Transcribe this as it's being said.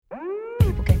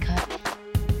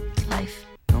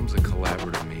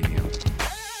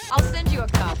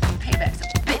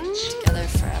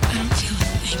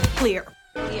clear.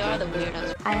 We are the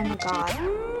weirdos. I am a god.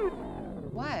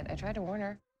 What? I tried to warn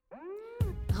her.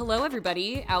 Hello,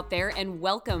 everybody out there, and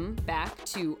welcome back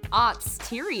to Ots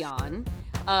Tyrion.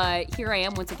 Here I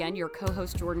am once again, your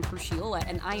co-host Jordan Cruciole,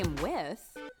 and I am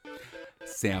with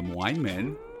Sam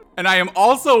Weinman, and I am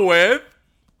also with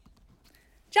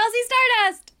Chelsea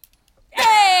Stardust.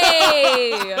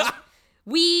 Hey!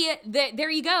 There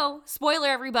you go. Spoiler,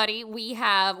 everybody. We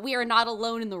are not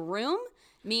alone in the room.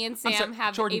 Me and Sam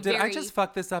have Jordan, a very... did I just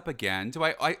fuck this up again? Do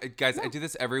I guys, no. I do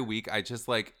this every week. I just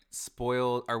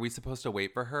spoil. Are we supposed to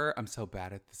wait for her? I'm so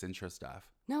bad at this intro stuff.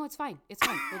 No, it's fine. It's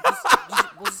fine.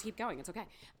 We'll just keep going. It's okay.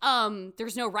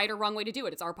 There's no right or wrong way to do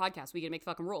it. It's our podcast. We can make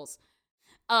fucking rules.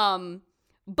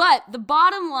 But the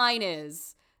bottom line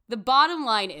is,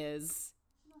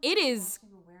 it is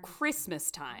Christmas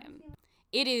time.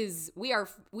 We are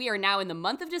now in the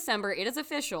month of December. It is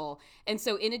official. And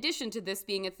so in addition to this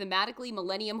being a thematically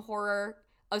Millennium Horror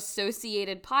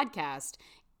associated podcast,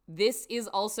 this is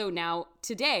also now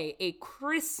today a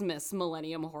Christmas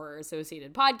Millennium Horror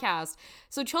associated podcast.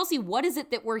 So Chelsea, what is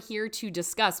it that we're here to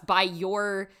discuss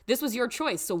this was your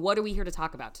choice. So what are we here to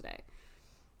talk about today?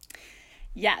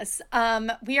 Yes.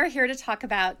 We are here to talk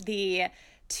about the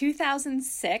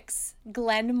 2006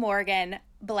 Glen Morgan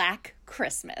Black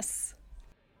Christmas.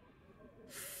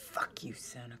 Fuck you,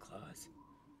 Santa Claus.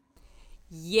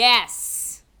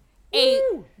 Yes.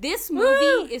 This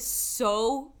movie is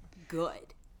so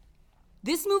good.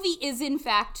 This movie is, in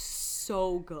fact,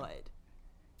 so good.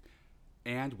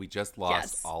 And we just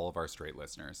lost all of our straight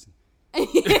listeners.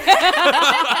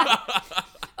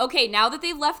 Okay, now that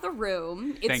they've left the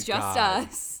room, it's Thank just God.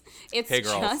 us. It's hey,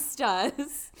 just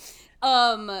us.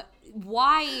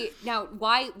 Why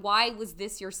was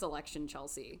this your selection,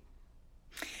 Chelsea?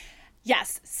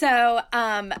 Yes. So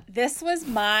this was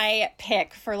my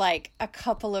pick for a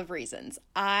couple of reasons.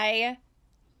 I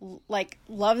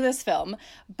love this film,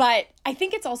 but I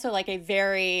think it's also a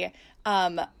very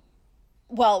another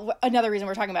reason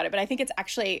we're talking about it, but I think it's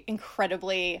actually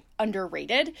incredibly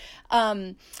underrated.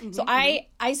 So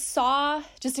I saw,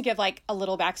 just to give a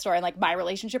little backstory on my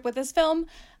relationship with this film,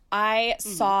 I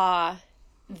saw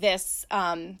this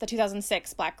the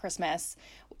 2006 Black Christmas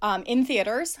in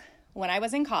theaters when I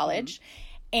was in college,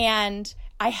 and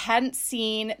I hadn't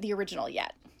seen the original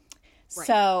yet. Right.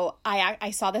 So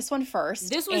I saw this one first.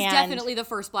 This was definitely the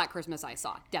first Black Christmas I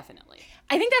saw. Definitely.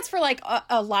 I think that's for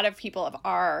a lot of people of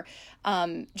our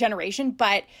generation,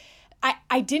 but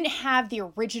I didn't have the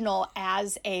original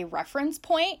as a reference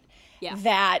point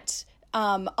that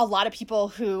a lot of people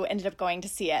who ended up going to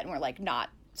see it and were not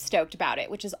stoked about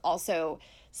it, which is also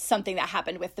something that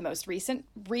happened with the most recent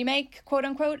remake, quote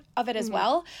unquote, of it as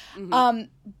well.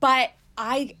 But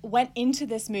I went into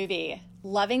this movie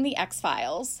loving the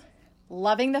X-Files,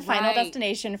 loving the Final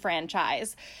Destination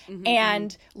franchise,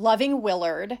 and loving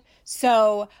Willard.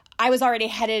 So I was already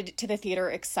headed to the theater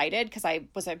excited because I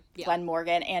was a Glen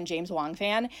Morgan and James Wong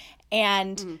fan.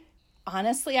 And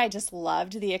honestly, I just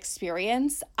loved the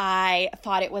experience. I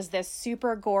thought it was this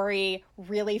super gory,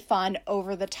 really fun,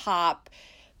 over-the-top,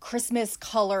 Christmas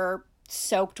color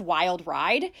soaked wild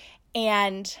ride.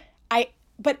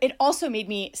 But it also made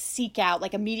me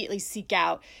immediately seek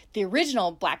out the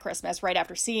original Black Christmas right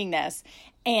after seeing this.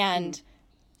 And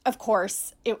of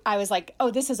course, I was like, oh,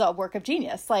 this is a work of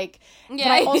genius. But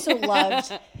I also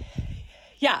loved,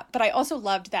 but I also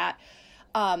loved that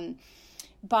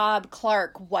Bob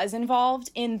Clark was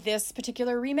involved in this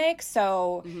particular remake.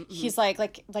 So he's like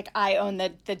I own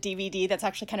the DVD that's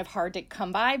actually kind of hard to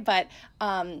come by, but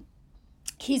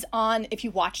he's on, if you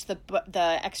watch the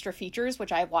extra features,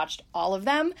 which I've watched all of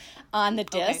them on the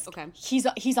disc. Okay.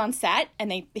 He's on set,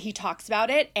 and he talks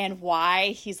about it and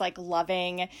why he's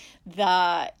loving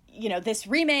this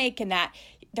remake, and that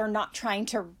they're not trying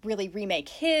to really remake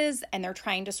his, and they're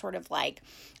trying to sort of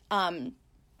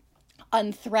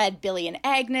unthread Billy and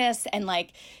Agnes, and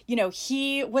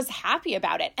he was happy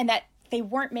about it, and that they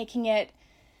weren't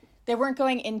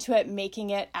going into it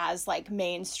making it as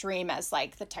mainstream as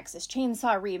the Texas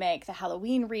Chainsaw remake, the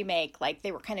Halloween remake.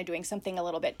 They were kind of doing something a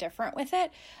little bit different with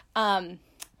it.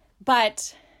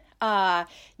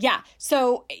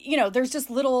 So there's just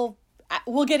we'll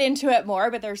get into it more,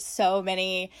 but there's so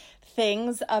many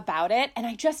things about it, and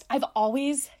I've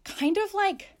always kind of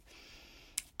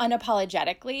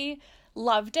unapologetically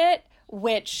loved it,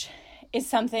 which is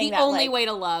something the only way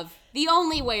to love.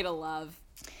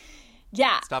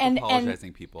 Yeah. Stop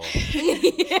apologizing, people.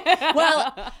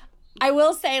 Well, I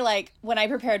will say, when I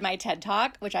prepared my TED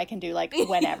Talk, which I can do,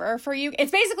 whenever for you,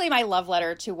 it's basically my love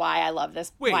letter to why I love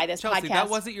this, why this Chelsea, podcast. That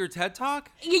wasn't your TED Talk?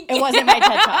 It wasn't my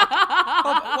TED Talk.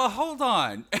 Well, hold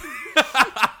on.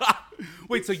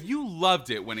 Wait, so you loved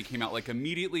it when it came out? Like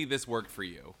immediately, this worked for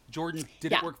you, Jordan?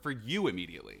 Did it work for you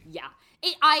immediately? Yeah.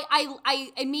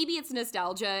 And maybe it's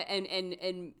nostalgia,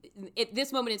 and at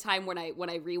this moment in time when I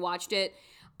rewatched it,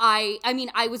 I mean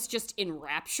I was just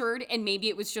enraptured, and maybe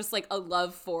it was just like a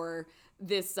love for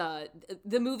this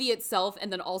the movie itself,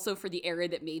 and then also for the era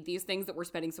that made these things that we're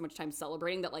spending so much time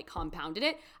celebrating that like compounded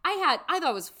it. I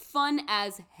thought it was fun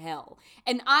as hell.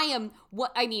 And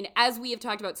as we have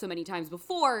talked about so many times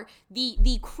before,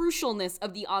 the crucialness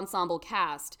of the ensemble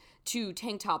cast to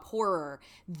Tank Top Horror,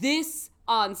 this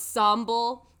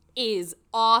ensemble is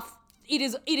off. It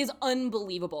is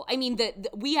unbelievable. I mean,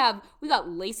 we've got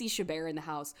Lacey Chabert in the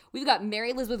house. We've got Mary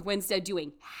Elizabeth Winstead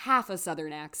doing half a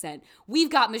Southern accent. We've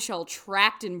got Michelle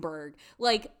Trachtenberg.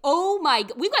 Like, oh my,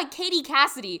 we've got Katie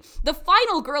Cassidy, the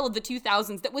final girl of the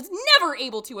 2000s that was never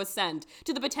able to ascend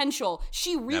to the potential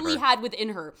she really had within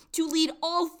her to lead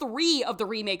all 3 of the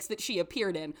remakes that she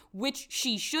appeared in, which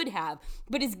she should have,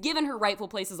 but is given her rightful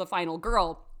place as a final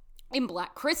girl in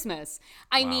Black Christmas.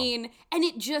 I mean, and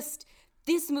it just...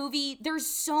 This movie, there's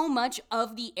so much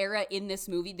of the era in this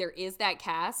movie. There is that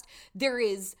cast. There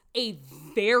is a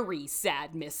very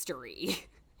sad mystery.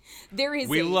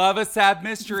 We love a sad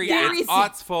mystery. It's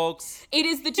aughts, folks. It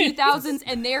is the 2000s,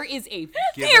 and there is a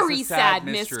very sad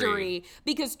mystery.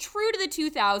 Because true to the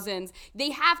 2000s, they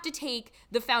have to take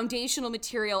the foundational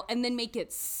material and then make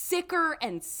it sicker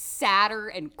and sadder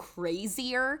and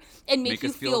crazier and make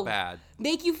you feel bad.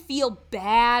 Make you feel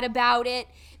bad about it.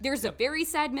 There's a very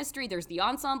sad mystery. There's the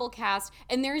ensemble cast,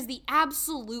 and there's the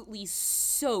absolutely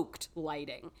soaked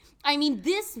lighting. I mean,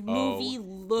 this movie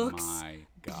looks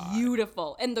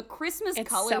beautiful, and the Christmas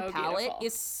color palette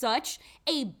is such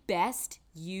a best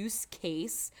use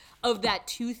case of that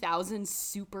 2000s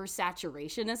super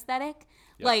saturation aesthetic.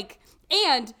 Like,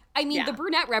 and I mean, the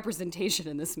brunette representation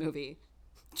in this movie,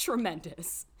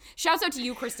 tremendous. Shouts out to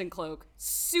you, Kristen Cloak,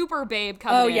 super babe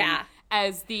coming in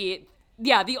as the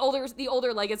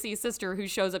older legacy sister who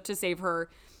shows up to save her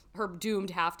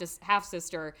doomed half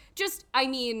sister. Just, I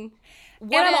mean,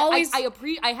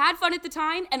 I had fun at the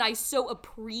time, and I so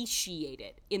appreciate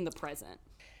it in the present.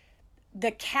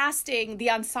 The casting,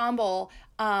 the ensemble,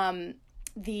 the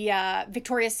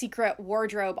Victoria's Secret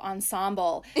wardrobe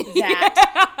ensemble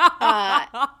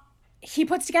that he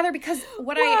puts together, because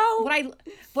what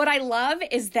I love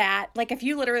is that, like, if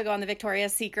you literally go on the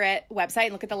Victoria's Secret website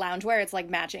and look at the loungewear, it's like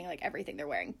matching like everything they're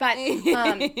wearing. But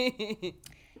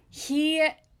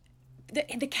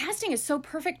the casting is so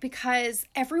perfect because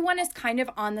everyone is kind of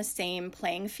on the same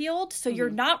playing field, so you're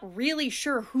not really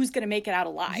sure who's going to make it out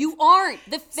alive. You aren't.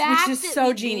 The fact which is that so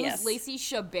we genius. lose Lacey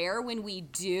Chabert when we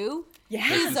do,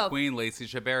 Christmas Queen Lacey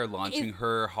Chabert launching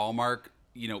her Hallmark,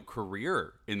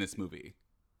 career in this movie.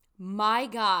 My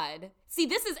God. See,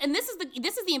 this is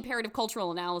the imperative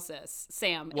cultural analysis,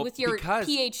 Sam, with your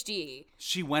PhD.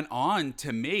 She went on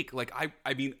to make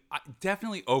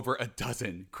definitely over a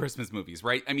dozen Christmas movies,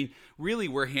 right? I mean, really,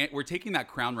 we're taking that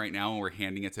crown right now and we're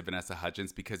handing it to Vanessa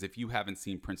Hudgens, because if you haven't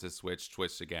seen Princess Switch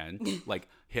Twitch again, like,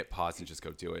 hit pause and just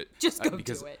go do it. Just go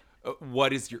do it.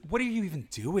 What are you even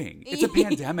doing? It's a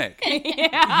pandemic. You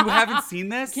haven't seen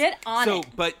this? Get on it.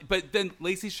 But then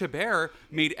Lacey Chabert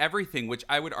made everything, which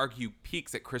I would argue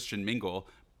peaks at Christian Mingle,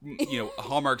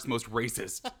 Hallmark's most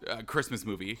racist Christmas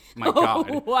movie. My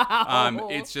God. Wow.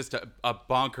 It's just a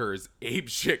bonkers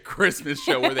apeshit Christmas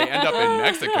show where they end up in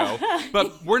Mexico.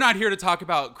 But we're not here to talk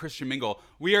about Christian Mingle.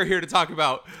 We are here to talk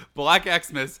about Black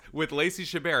Xmas with Lacey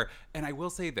Chabert. And I will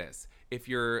say this. If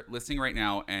you're listening right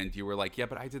now and you were like, yeah,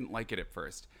 but I didn't like it at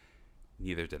first,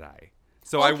 neither did I.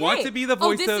 So I want to be the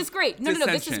voice of this is great. No,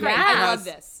 this is great. Yes. I love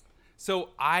this. So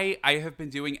I have been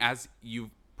doing, as you've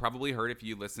probably heard if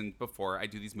you listened before, I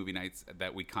do these movie nights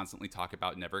that we constantly talk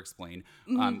about, never explain,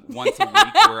 once a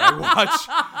week, where I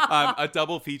watch a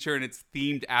double feature and it's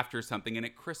themed after something. And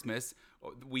at Christmas,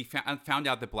 we found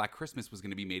out that Black Christmas was going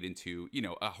to be made into,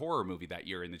 a horror movie that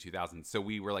year in the 2000s. So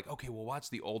we were like, okay, we'll watch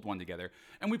the old one together.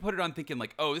 And we put it on thinking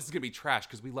like, oh, this is going to be trash,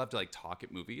 because we love to like talk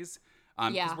at movies.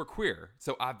 Because we're queer,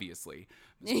 so obviously.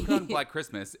 So we put on Black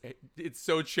Christmas. It's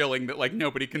so chilling that like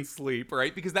nobody can sleep,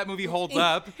 right? Because that movie holds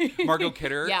up. Margot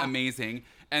Kidder, amazing.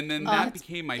 And then that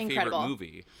became my favorite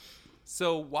movie.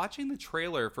 So watching the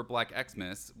trailer for Black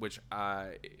Xmas, which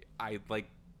I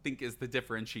think is the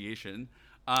differentiation.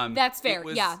 That's fair.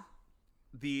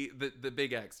 The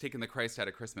big X, taking the Christ out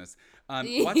of Christmas.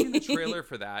 Watching the trailer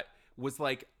for that was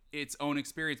like its own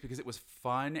experience, because it was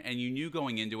fun and you knew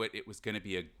going into it was going to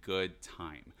be a good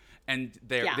time. And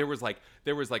there was like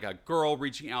a girl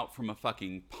reaching out from a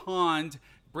fucking pond.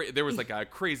 There was like a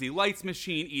crazy lights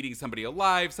machine eating somebody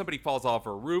alive. Somebody falls off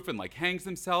a roof and like hangs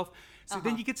himself. So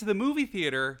then you get to the movie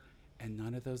theater And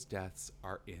none of those deaths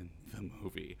are in the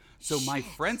movie. So my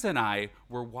friends and I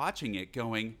were watching it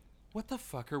going, what the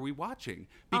fuck are we watching?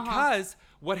 Because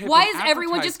what had Why been is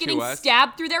everyone just advertised to getting us-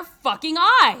 stabbed through their fucking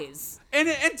eyes? and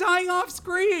dying off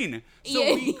screen. So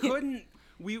Yeah. we couldn't.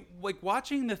 We like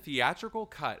watching the theatrical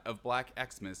cut of Black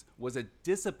Xmas was a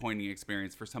disappointing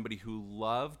experience for somebody who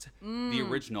loved the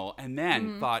original and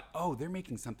then thought, oh, they're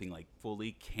making something like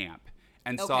fully camp,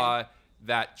 and saw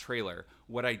that trailer.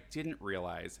 What I didn't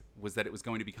realize was that it was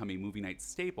going to become a movie night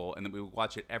staple and that we would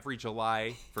watch it every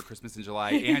July for Christmas in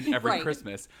July and every Right.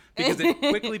 Christmas, because it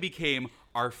quickly became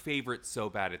our favorite so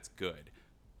bad it's good.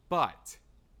 But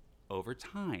over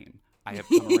time, I have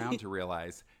come around to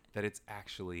realize that it's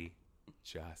actually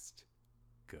just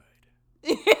good.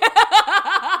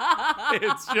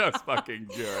 It's just fucking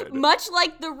good. Much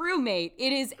like The Roommate,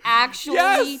 it is actually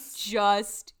Yes!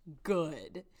 just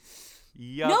good.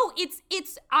 Yup. No, it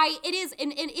is,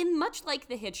 and much like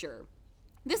The Hitcher,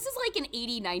 this is like an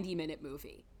 80-90 minute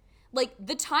movie. Like,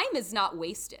 the time is not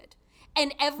wasted.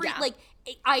 And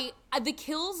the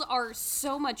kills are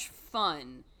so much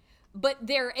fun, but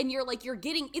you're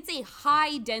getting, it's a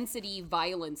high density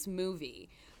violence movie.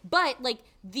 But like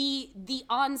the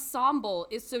ensemble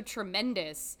is so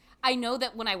tremendous. I know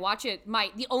that when I watch it,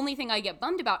 the only thing I get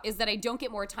bummed about is that I don't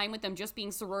get more time with them just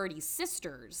being sorority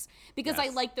sisters, because I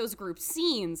like those group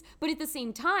scenes. But at the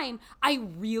same time, I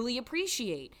really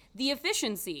appreciate the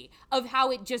efficiency of how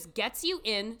it just gets you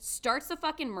in, starts the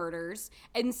fucking murders,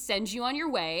 and sends you on your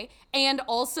way. And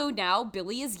also now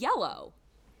Billy is yellow.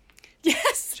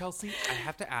 Yes. Chelsea, I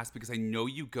have to ask, because I know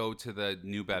you go to the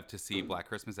New Bev to see Black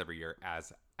Christmas every year,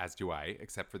 as do I,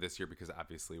 except for this year because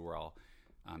obviously we're all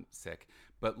sick.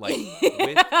 But like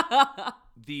with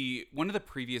one of the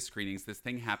previous screenings, this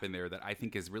thing happened there that I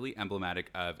think is really emblematic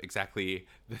of exactly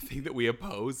the thing that we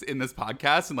oppose in this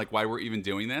podcast and like why we're even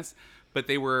doing this. But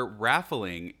they were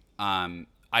raffling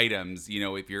items, you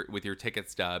know, if you're with your ticket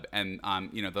stub, and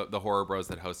you know, the horror bros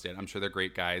that host it. I'm sure they're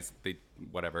great guys. They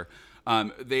whatever.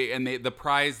 The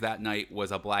prize that night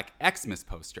was a Black Xmas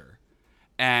poster.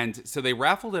 And so they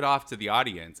raffled it off to the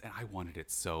audience, and I wanted it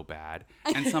so bad.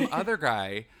 And some other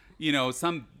guy, you know,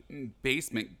 some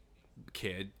basement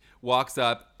kid walks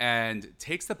up and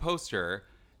takes the poster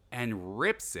and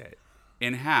rips it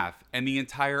in half, and the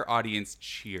entire audience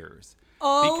cheers.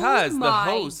 Oh, because the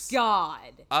host God.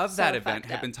 of that So event fucked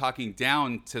had up. been talking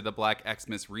down to the Black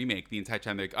Xmas remake the entire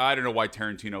time. Like, I don't know why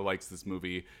Tarantino likes this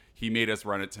movie. He made us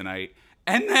run it tonight.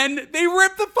 And then they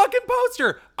ripped the fucking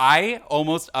poster. I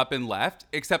almost up and left,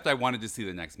 except I wanted to see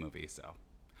the next movie. So,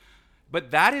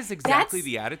 but that is exactly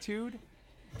the attitude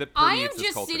that I am permeates this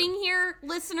just culture. sitting here,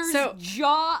 listeners, So-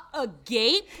 jaw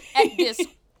agape at this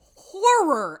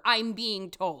horror I'm being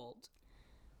told.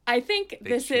 I think They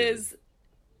this cheered.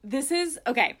 is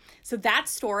okay. So that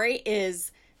story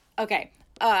is okay.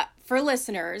 For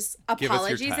listeners, Give us your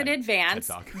apologies in TED advance.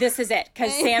 Talk. This is it,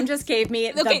 because Sam just gave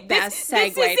me the Okay, best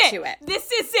this segue is it. to it.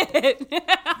 This is it.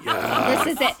 This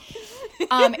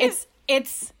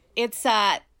is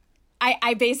it.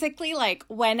 I basically, like,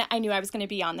 when I knew I was going to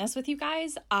be on this with you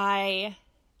guys, when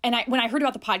I heard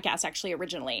about the podcast actually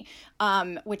originally,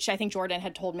 which I think Jordan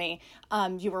had told me,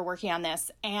 you were working on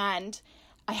this, and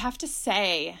I have to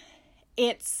say,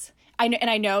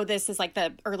 I know this is like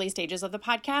the early stages of the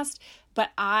podcast, but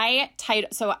I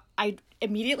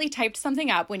immediately typed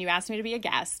something up when you asked me to be a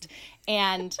guest,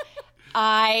 and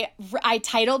I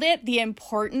titled it "The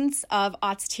Importance of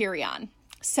Austerion."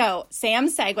 So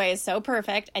Sam's segue is so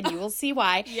perfect, and you will see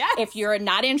why. Yes. If you're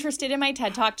not interested in my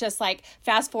TED Talk, just like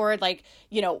fast forward, like,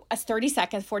 you know, a 30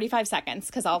 seconds, 45 seconds,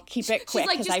 because I'll keep it quick She's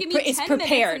like, because just give me 10 it's minutes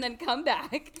prepared. and then come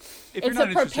back. If you're it's not a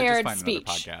interested, just prepared find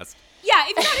speech. another podcast. Yeah,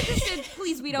 if you're not interested,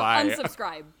 please, we don't Bye.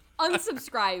 unsubscribe.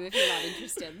 Unsubscribe if you're not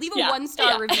interested. Leave a Yeah.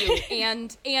 1-star review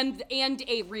and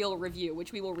a real review,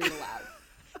 which we will read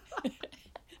aloud.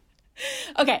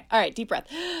 Okay, all right, deep breath.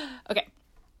 Okay.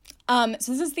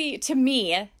 So this is to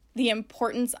me, the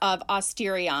importance of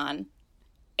Austerion,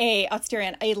 a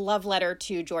love letter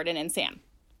to Jordan and Sam.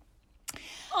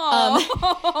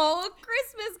 Oh,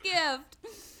 Christmas gift.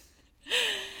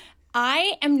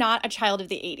 I am not a child of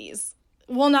the 80s.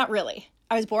 Well, not really.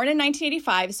 I was born in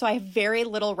 1985, so I have very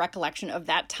little recollection of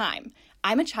that time.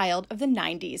 I'm a child of the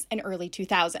 90s and early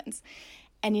 2000s.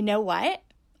 And you know what?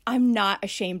 I'm not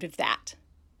ashamed of that.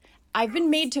 I've been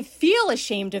made to feel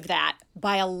ashamed of that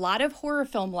by a lot of horror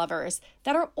film lovers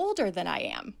that are older than I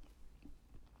am.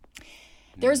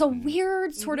 There's a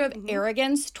weird sort of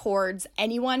arrogance towards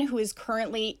anyone who is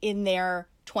currently in their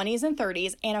 20s and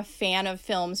 30s and a fan of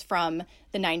films from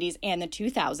the 90s and the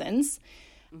 2000s.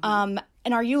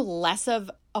 And are you less of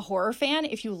a horror fan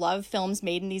if you love films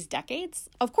made in these decades?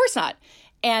 Of course not.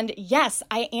 And yes,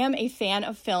 I am a fan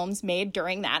of films made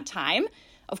during that time.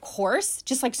 Of course,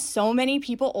 just like so many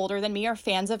people older than me are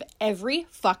fans of every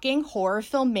fucking horror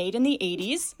film made in the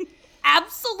 80s.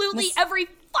 Absolutely every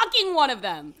fucking one of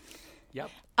them. Yep.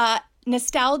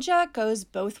 Nostalgia goes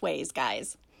both ways,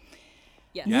 guys.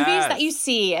 Yes. Movies that you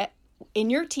see in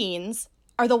your teens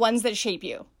are the ones that shape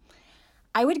you.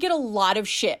 I would get a lot of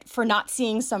shit for not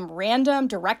seeing some random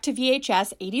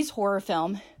direct-to-VHS 80s horror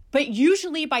film, but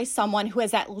usually by someone who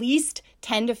has at least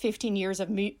 10 to 15 years of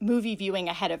movie viewing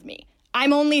ahead of me.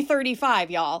 I'm only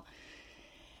 35, y'all.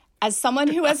 As someone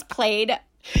who has played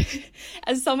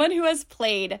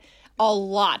a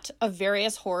lot of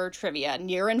various horror trivia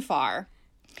near and far,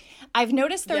 I've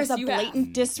noticed there is a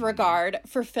blatant disregard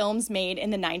for films made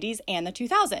in the 90s and the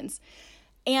 2000s,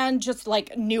 and just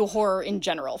like new horror in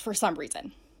general for some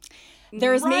reason.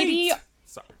 There's maybe...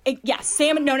 Sorry. Yes,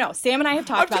 Sam and I have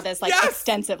talked about this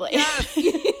extensively. Yes.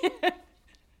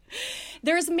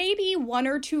 There's maybe 1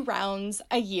 or 2 rounds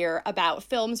a year about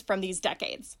films from these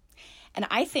decades. And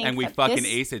I think we fucking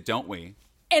ace it, don't we?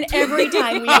 And every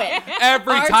time we win.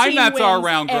 Every time that's our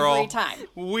round, girl. Every time.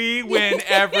 We win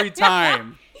every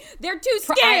time. They're too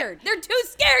scared. They're too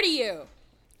scared of you.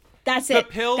 That's it.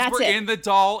 The pills were in the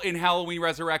doll in Halloween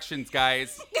Resurrections,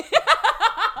 guys.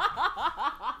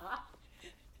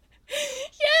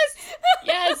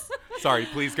 Yes. Sorry,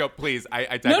 please go. Please,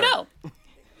 I digress. No.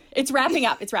 It's wrapping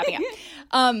up.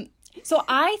 So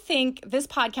I think this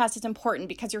podcast is important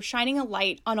because you're shining a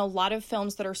light on a lot of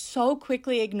films that are so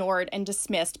quickly ignored and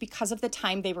dismissed because of the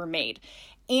time they were made.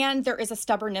 And there is a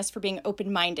stubbornness for being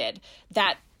open-minded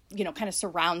that, kind of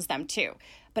surrounds them too.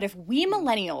 But if we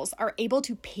millennials are able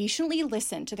to patiently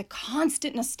listen to the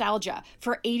constant nostalgia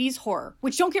for 80s horror,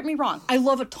 which don't get me wrong, I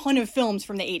love a ton of films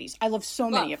from the 80s. I love so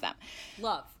many of them.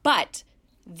 But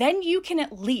then you can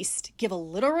at least give a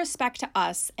little respect to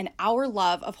us and our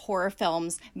love of horror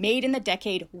films made in the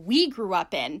decade we grew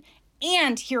up in,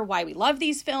 and hear why we love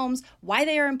these films, why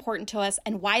they are important to us,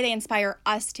 and why they inspire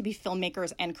us to be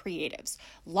filmmakers and creatives.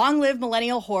 Long live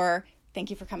millennial horror.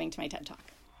 Thank you for coming to my TED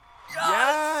Talk.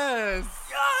 Yes!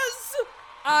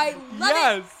 I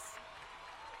love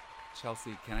it!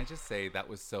 Chelsea, can I just say that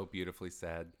was so beautifully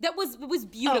said? It was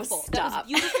beautiful. Oh, that was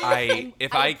beautiful.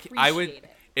 I would...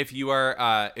 If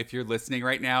you're listening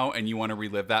right now and you want to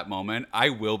relive that moment, I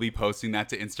will be posting that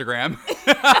to Instagram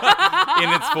in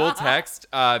its full text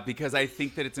because I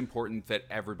think that it's important that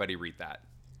everybody read that.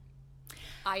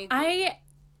 I agree.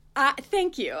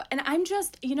 Thank you. And I'm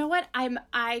just, you know what?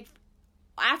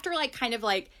 After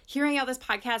hearing out this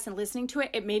podcast and listening to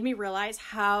it, it made me realize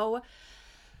how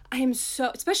I am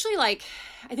so, especially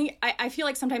I feel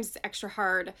like sometimes it's extra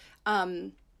hard,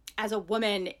 as a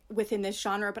woman within this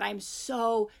genre, but I'm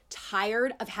so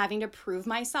tired of having to prove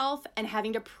myself and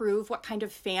having to prove what kind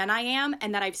of fan I am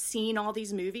and that I've seen all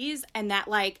these movies and that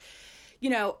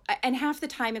and half the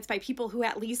time it's by people who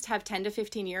at least have 10 to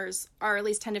 15 years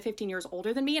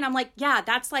older than me. And I'm like, yeah,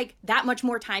 that's that much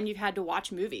more time you've had to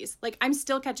watch movies. I'm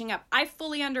still catching up. I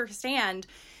fully understand,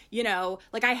 I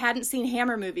hadn't seen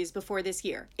Hammer movies before this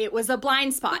year. It was a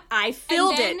blind spot. I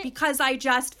filled it because I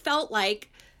just felt like,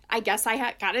 I guess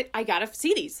I gotta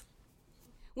see these.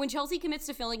 When Chelsea commits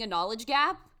to filling a knowledge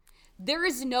gap, there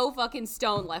is no fucking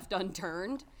stone left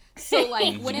unturned. So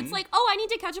when it's I need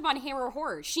to catch up on Hammer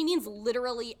horror, she means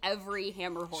literally every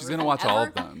Hammer horror. She's gonna watch all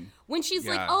of them. When she's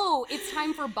it's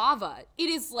time for Bava, it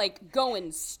is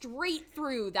going straight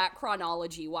through that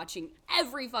chronology, watching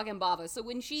every fucking Bava. So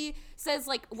when she says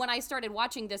when I started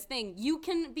watching this thing, you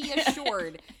can be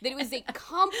assured that it was a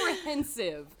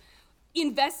comprehensive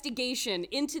investigation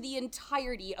into the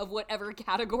entirety of whatever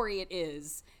category it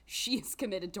is she is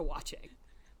committed to watching.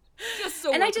 Just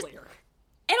so we're clear.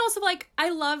 And also, I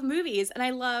love movies and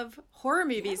I love horror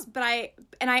movies, but I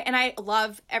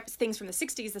love things from the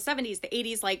 60s, the 70s, the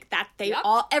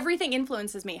 80s, everything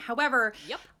influences me. However,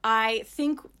 I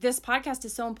think this podcast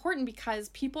is so important because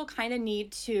people kind of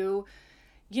need to,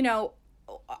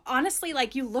 honestly,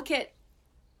 you look at,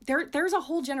 there's a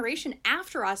whole generation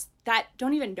after us that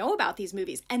don't even know about these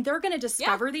movies, and they're going to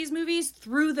discover these movies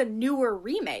through the newer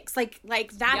remakes.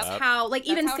 That's how,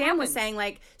 even Sam was saying,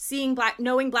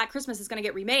 knowing Black Christmas is going to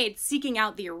get remade, seeking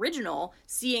out the original,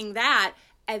 seeing that,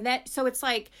 and that, so it's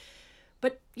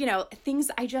but things,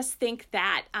 I just think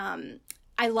that,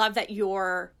 I love that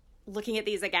you're looking at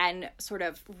these again, sort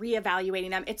of reevaluating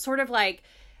them. It's sort of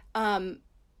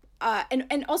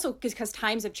and also because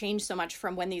times have changed so much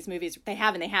from when these movies, they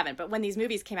have and they haven't, but when these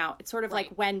movies came out, it's sort of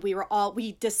when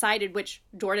we decided, which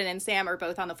Jordan and Sam are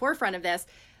both on the forefront of this,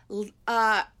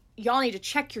 y'all need to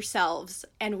check yourselves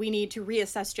and we need to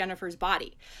reassess Jennifer's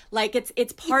body. Like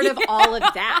it's part of all of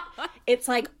that. It's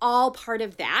like all part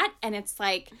of that. And it's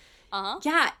like,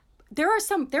 yeah, there are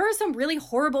some really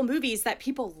horrible movies that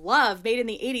people love made in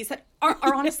the 80s that are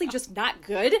honestly just not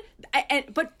good.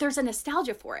 But there's a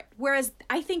nostalgia for it. Whereas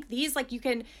I think these, like,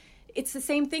 it's the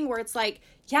same thing where it's like,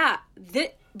 yeah,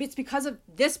 it's because of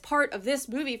this part of this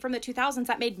movie from the 2000s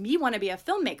that made me want to be a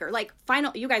filmmaker. Like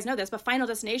you guys know this, but Final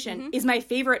Destination is my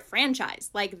favorite franchise.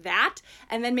 Like that,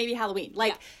 and then maybe Halloween,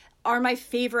 are my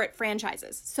favorite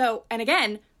franchises. So, and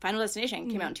again, Final Destination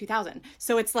came out in 2000.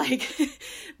 So it's like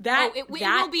that. It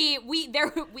will be,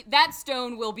 that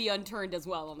stone will be unturned as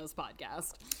well on this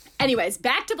podcast. Anyways,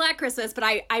 back to Black Christmas, but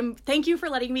I'm thank you for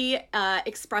letting me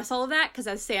express all of that, because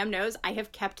as Sam knows, I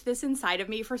have kept this inside of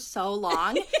me for so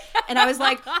long. And I was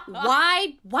like,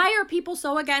 why are people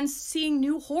so against seeing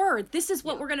new horror? This is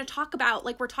what we're going to talk about.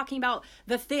 Like, we're talking about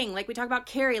The Thing, like we talk about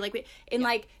Carrie, like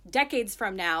like decades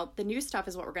from now, the new stuff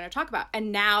is what we're going to talk about.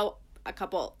 And now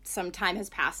some time has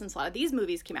passed since a lot of these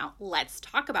movies came out. Let's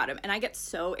talk about them. And I get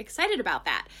so excited about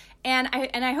that. And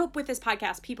I hope with this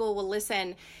podcast, people will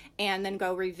listen and then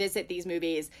go revisit these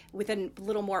movies with a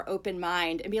little more open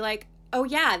mind and be like, oh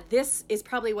yeah, this is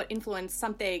probably what influenced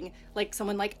something like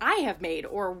someone like I have made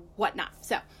or whatnot.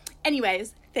 So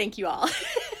anyways, thank you all.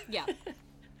 Yeah.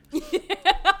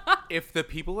 If the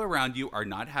people around you are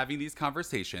not having these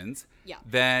conversations,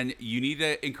 then you need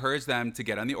to encourage them to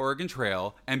get on the Oregon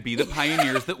Trail and be the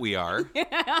pioneers that we are,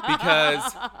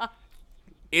 because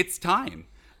it's time.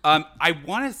 I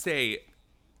want to say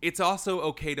it's also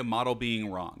okay to model being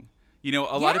wrong. You know,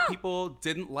 a lot of people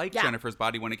didn't like Jennifer's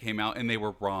Body when it came out, and they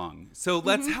were wrong. So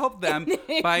let's help them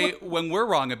by, when we're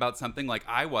wrong about something, like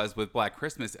I was with Black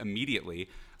Christmas immediately,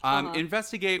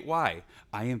 investigate why.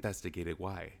 I investigated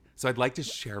why. So I'd like to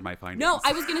share my findings. No,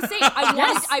 I was going to say,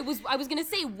 I was going to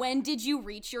say, when did you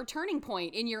reach your turning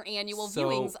point in your annual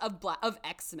viewings of Black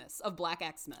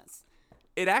Xmas?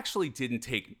 It actually didn't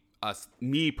take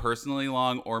me personally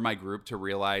long, or my group, to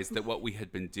realize that what we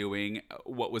had been doing,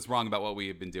 what was wrong about what we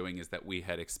had been doing, is that we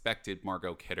had expected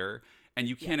Margot Kidder. And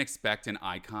you can't expect an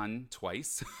icon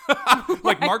twice.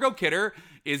 Like, Margot Kidder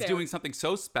is doing something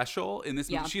so special in this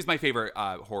movie. She's my favorite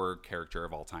horror character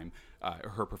of all time.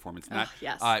 Her performance in that.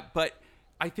 Yes. But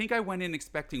I think I went in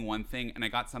expecting one thing and I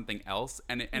got something else.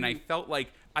 And I felt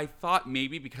like, I thought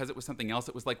maybe because it was something else,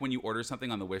 it was like when you order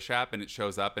something on the Wish app and it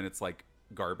shows up and it's like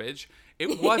garbage.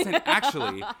 It wasn't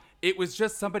actually. It was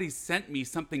just somebody sent me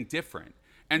something different.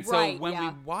 And so when we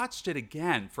watched it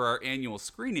again for our annual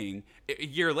screening, a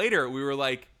year later, we were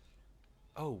like,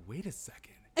 oh, wait a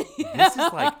second.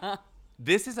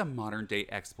 This is a modern day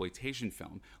exploitation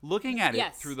film. Looking at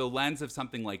it through the lens of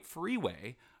something like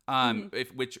Freeway,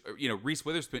 which, you know, Reese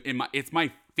Witherspoon, it's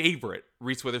my favorite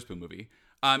Reese Witherspoon movie.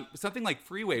 Something like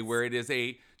Freeway, where it is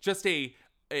just a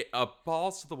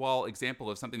balls to the wall example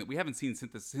of something that we haven't seen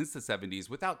since the 70s,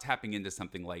 without tapping into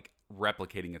something like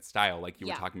replicating its style, like you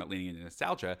were talking about, leaning into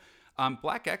nostalgia.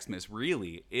 Black Xmas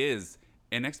really is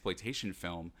an exploitation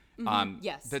film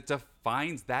that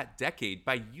defines that decade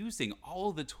by using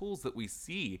all of the tools that we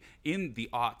see in the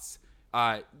aughts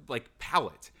like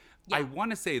palette. I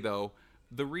want to say, though,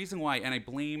 the reason why, and I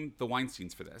blame the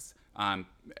Weinsteins for this,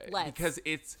 because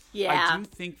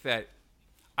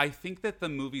I think that the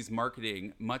movie's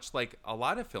marketing, much like a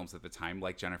lot of films at the time,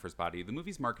 like Jennifer's Body, the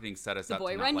movie's marketing set us up to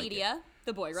not like it.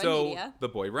 The Boy Run Media. The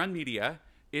Boy Run Media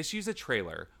issues a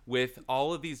trailer with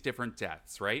all of these different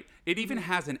deaths, right? It even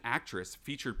has an actress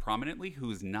featured prominently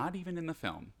who is not even in the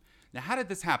film. Now, how did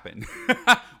this happen?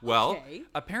 Well,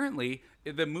 apparently,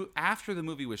 after the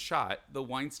movie was shot, the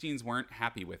Weinsteins weren't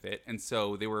happy with it, and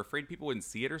so they were afraid people wouldn't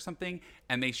see it or something,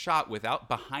 and they shot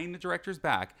behind the director's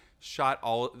back, shot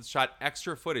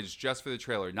extra footage just for the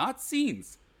trailer. Not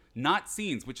scenes,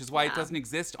 which is why it doesn't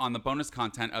exist on the bonus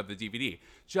content of the DVD.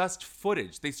 Just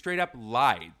footage. They straight up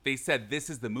lied. They said this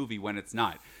is the movie when it's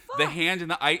not. The hand in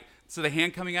the eye. So the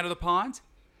hand coming out of the pond,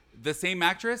 the same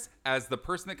actress as the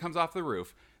person that comes off the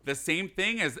roof. The same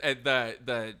thing as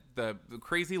the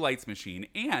crazy lights machine.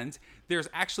 And there's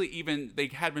actually they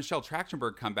had Michelle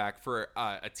Trachtenberg come back for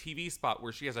a TV spot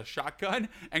where she has a shotgun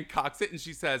and cocks it and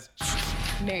she says,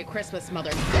 Merry Christmas,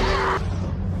 mother.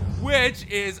 Which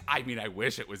is, I mean, I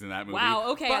wish it was in that movie.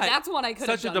 Wow, okay, that's one I could have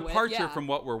done such a departure with, from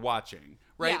what we're watching,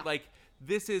 right? Yeah. Like,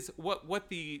 this is what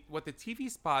the TV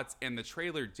spots and the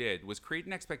trailer did was create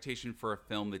an expectation for a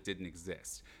film that didn't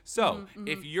exist. So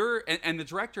if you're, and the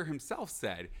director himself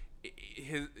said,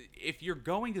 if you're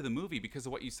going to the movie because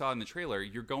of what you saw in the trailer,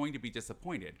 you're going to be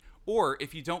disappointed. Or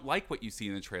if you don't like what you see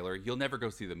in the trailer, you'll never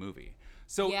go see the movie.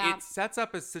 So it sets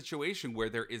up a situation where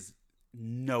there is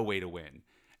no way to win.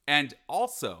 And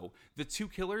also, the two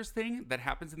killers thing that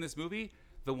happens in this movie,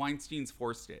 the Weinsteins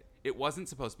forced it. It wasn't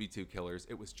supposed to be two killers.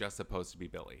 It was just supposed to be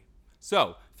Billy.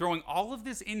 So, throwing all of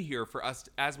this in here for us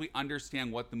as we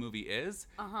understand what the movie is,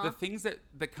 the things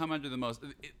that come under the most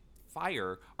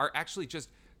fire are actually just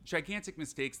gigantic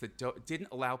mistakes that didn't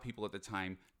allow people at the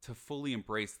time to fully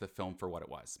embrace the film for what it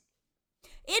was.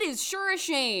 It is sure a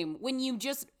shame when you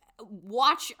just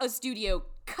watch a studio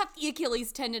cut the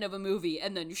Achilles tendon of a movie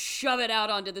and then shove it out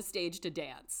onto the stage to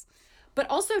dance. But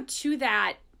also to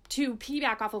that, to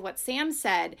piggyback off of what Sam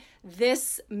said,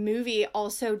 this movie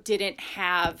also didn't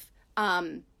have,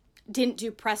 didn't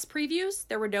do press previews.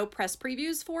 There were no press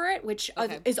previews for it, which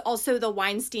is also the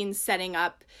Weinstein setting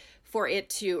up for it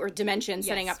to, or Dimension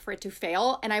setting up for it to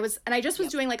fail. And I just was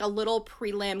doing like a little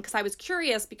prelim because I was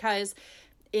curious, because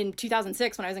in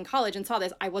 2006 when I was in college and saw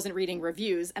this, I wasn't reading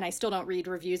reviews, and I still don't read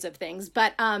reviews of things.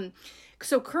 But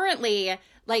so currently,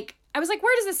 like, I was like,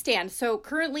 where does this stand? So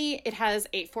currently it has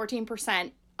a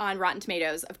 14% on Rotten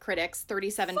Tomatoes of critics,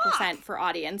 37% for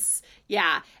audience.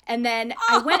 Yeah. And then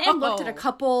I went and looked at a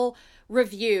couple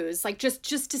reviews, like just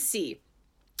to see.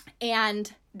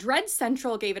 And Dread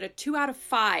Central gave it a 2 out of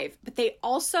 5, but they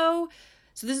also,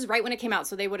 so this is right when it came out,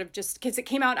 so they would have just, because it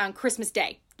came out on Christmas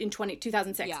Day in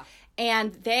 2006. Yeah.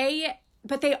 And they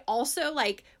also,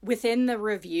 like, within the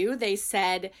review, they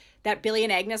said that Billy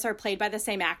and Agnes are played by the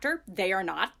same actor. They are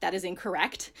not. That is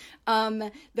incorrect.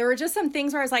 There were just some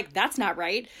things where I was like, that's not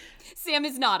right. Sam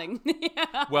is nodding.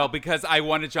 Yeah. Well, because I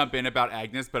want to jump in about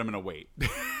Agnes, but I'm going to wait.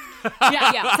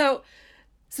 Yeah. So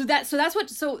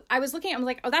I was looking, I was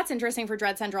like, oh, that's interesting for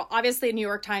Dread Central. Obviously, New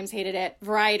York Times hated it.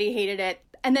 Variety hated it.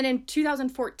 And then in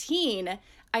 2014,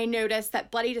 I noticed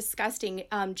that Bloody Disgusting,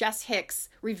 Jess Hicks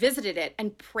revisited it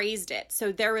and praised it.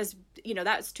 So there was,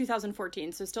 that was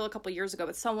 2014, so still a couple years ago,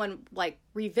 but someone like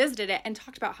revisited it and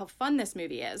talked about how fun this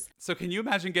movie is. So can you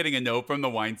imagine getting a note from the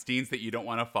Weinsteins that you don't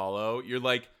want to follow? You're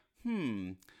like,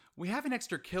 we have an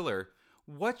extra killer.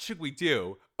 What should we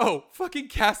do? Oh, fucking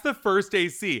cast the first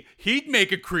AC. He'd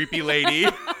make a creepy lady.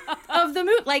 Of the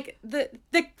movie, like the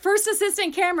first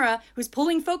assistant camera who's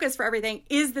pulling focus for everything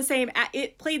is the same.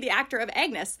 It played the actor of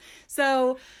Agnes.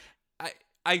 So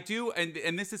I do,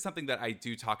 and this is something that I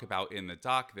do talk about in the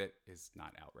doc that is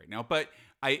not out right now. But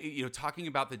talking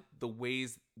about the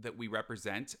ways that we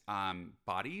represent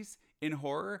bodies in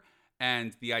horror,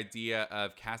 and the idea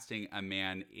of casting a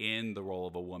man in the role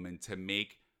of a woman to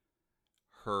make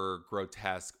her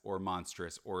grotesque or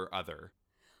monstrous or other.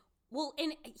 Well,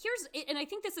 and I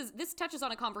think this touches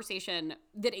on a conversation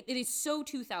that it is so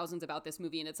 2000s about this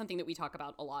movie, and it's something that we talk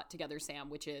about a lot together, Sam,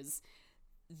 which is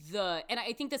and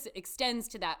I think this extends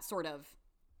to that sort of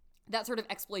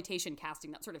exploitation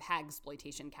casting, that sort of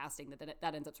hagsploitation casting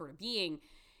that ends up sort of being.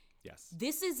 Yes.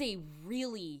 This is a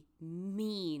really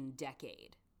mean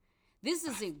decade. This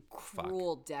is a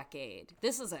cruel decade.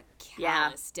 This is a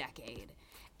callous decade.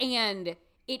 And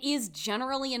it is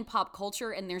generally in pop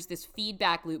culture, and there's this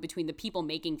feedback loop between the people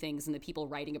making things and the people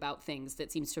writing about things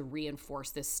that seems to reinforce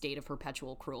this state of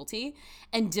perpetual cruelty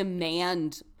and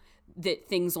demand that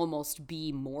things almost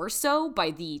be more so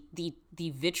by the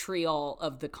vitriol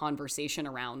of the conversation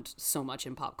around so much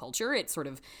in pop culture. It's sort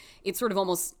of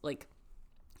almost like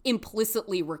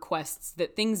implicitly requests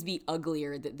that things be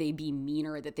uglier, that they be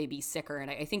meaner, that they be sicker.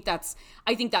 And I think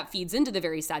that feeds into the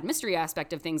very sad mystery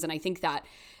aspect of things. And I think that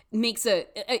makes a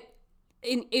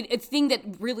thing that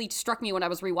really struck me when I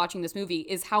was rewatching this movie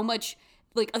is how much,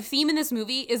 like, a theme in this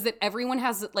movie is that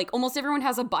almost everyone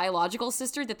has a biological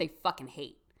sister that they fucking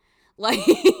hate.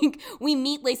 Like, we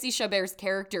meet Lacey Chabert's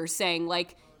character saying,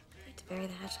 like, I'd like to bury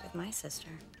the hatchet with my sister.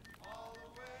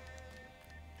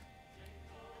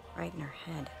 Right in her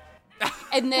head.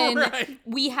 And then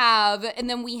we have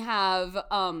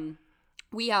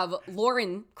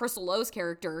Lauren, Crystal Lowe's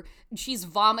character. She's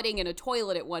vomiting in a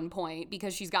toilet at one point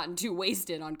because she's gotten too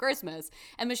wasted on Christmas.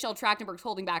 And Michelle Trachtenberg's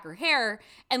holding back her hair.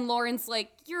 And Lauren's like,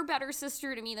 you're a better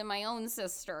sister to me than my own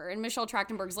sister. And Michelle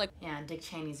Trachtenberg's like, yeah, and Dick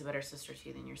Cheney's a better sister to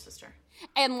you than your sister.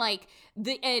 And like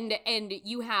and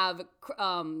you have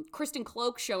Kristen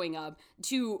Cloak showing up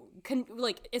to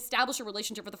establish a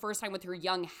relationship for the first time with her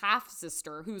young half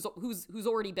sister who's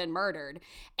already been murdered,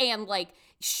 and like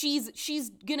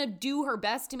she's gonna do her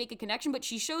best to make a connection, but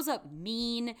she shows up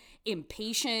mean,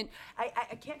 impatient.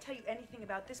 I can't tell you anything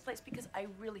about this place because I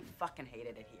really fucking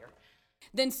hated it here.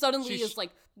 Then suddenly is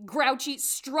like grouchy,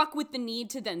 struck with the need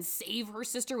to then save her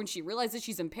sister when she realizes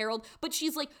she's imperiled, but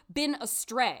she's like been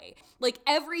astray. Like,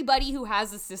 everybody who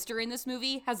has a sister in this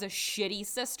movie has a shitty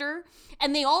sister,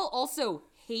 and they all also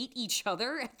hate each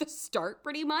other at the start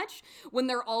pretty much when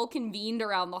they're all convened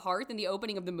around the hearth in the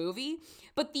opening of the movie.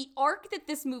 But the arc that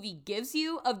this movie gives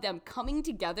you of them coming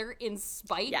together in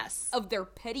spite of their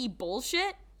petty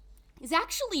bullshit is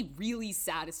actually really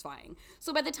satisfying.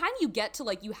 So by the time you get to,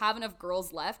 like, you have enough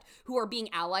girls left who are being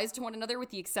allies to one another,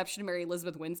 with the exception of Mary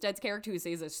Elizabeth Winstead's character, who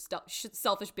stays a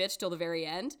selfish bitch till the very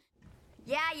end.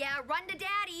 Yeah, run to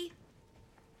daddy.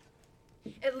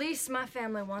 At least my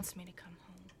family wants me to come home.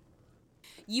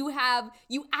 You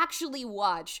actually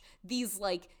watch these,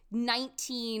 like,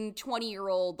 19,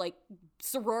 20-year-old, like,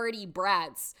 sorority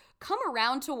brats come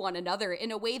around to one another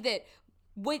in a way that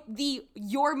with the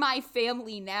 "you're my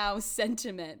family now"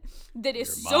 sentiment that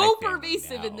is so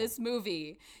pervasive in this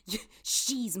movie.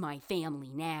 She's my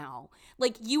family now.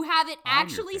 Like, you have it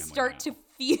actually start to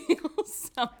feel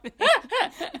something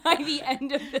by the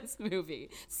end of this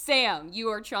movie. Sam, you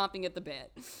are chomping at the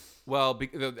bit. Well,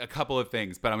 a couple of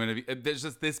things, but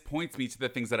this points me to the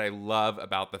things that I love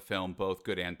about the film, both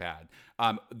good and bad.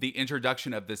 The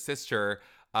introduction of the sister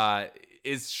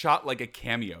is shot like a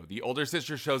cameo. The older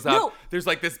sister shows up. No, there's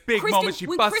like this big moment. She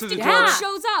busts through the door.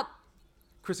 Shows up.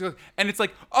 Kristen goes, and it's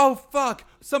like, oh fuck,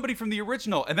 somebody from the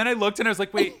original. And then I looked and I was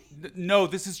like, wait, no,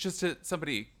 this is just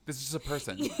somebody. This is just a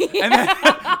person. And then,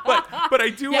 but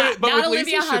I do want it. But not with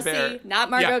Olivia Lacey Hussey, Chabert,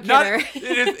 not Margot Kidder.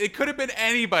 It could have been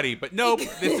anybody, but nope,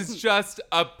 this is just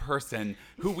a person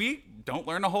who we don't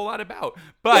learn a whole lot about.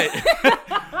 But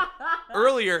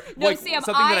earlier, no, like Sam,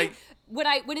 something that I.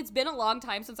 When it's been a long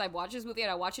time since I've watched this movie and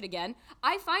I watch it again,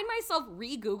 I find myself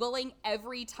re-Googling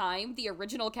every time the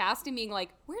original cast and being like,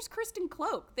 where's Kristen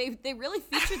Cloak? They really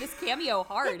feature this cameo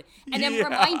hard. And I'm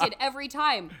reminded every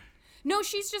time, no,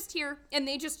 she's just here. And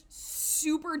they just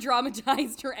super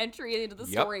dramatized her entry into the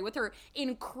story with her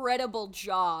incredible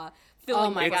jaw. Oh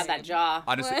my God, that jaw.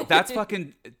 Honestly, that's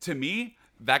fucking, to me,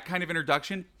 that kind of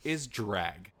introduction is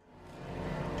drag.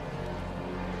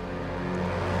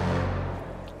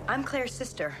 I'm Claire's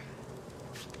sister.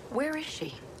 Where is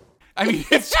she? I mean,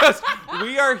 it's just,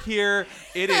 we are here.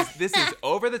 This is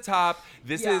over the top.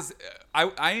 This is,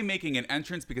 I am making an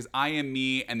entrance because I am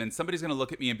me. And then somebody's going to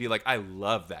look at me and be like, I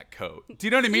love that coat. Do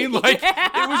you know what I mean? Like,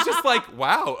 it was just like,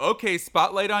 wow, okay,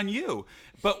 spotlight on you.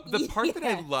 But the part that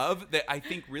I love that I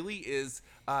think really is,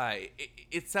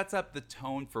 it sets up the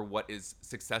tone for what is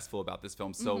successful about this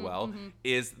film so well,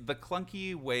 is the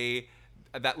clunky way,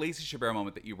 that Lacey Chabert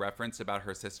moment that you referenced about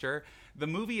her sister. The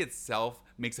movie itself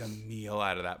makes a meal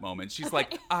out of that moment. She's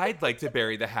like, I'd like to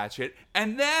bury the hatchet.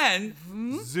 And then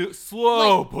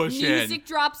slow push in. Music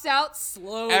drops out,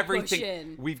 slow push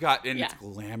in. We've got, and it's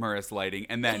glamorous lighting.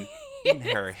 And then in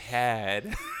her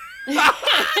head...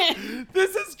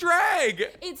 This is drag.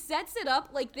 It sets it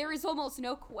up like there is almost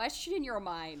no question in your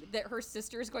mind that her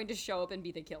sister is going to show up and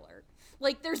be the killer.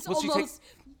 Like, there's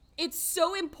it's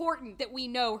so important that we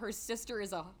know her sister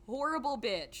is a horrible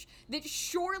bitch that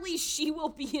surely she will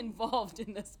be involved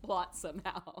in this plot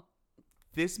somehow.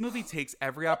 This movie takes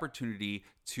every opportunity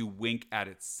to wink at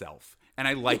itself. And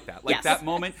I like that. Like that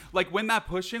moment, like when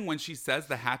she says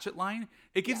the hatchet line,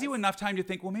 it gives you enough time to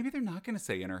think, well, maybe they're not going to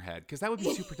say in her head because that would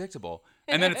be too predictable.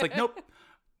 And then it's like, nope,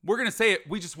 we're going to say it.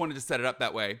 We just wanted to set it up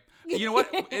that way. You know what?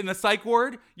 In the psych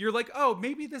ward, you're like, oh,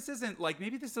 maybe this isn't like,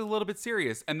 maybe this is a little bit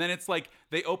serious. And then it's like,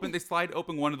 they slide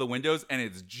open one of the windows and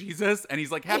it's Jesus. And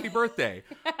he's like, happy birthday.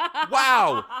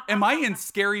 Wow. Am I in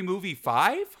Scary Movie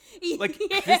 5? Like,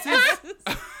 this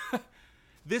is...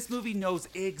 This movie knows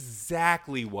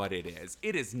exactly what it is.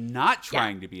 It is not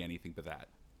trying to be anything but that.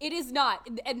 It is not.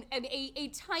 And a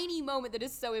tiny moment that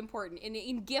is so important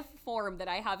in GIF form that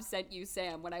I have sent you,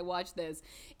 Sam, when I watch this,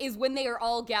 is when they are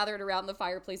all gathered around the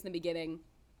fireplace in the beginning.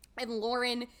 And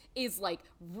Lauren is, like,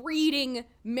 reading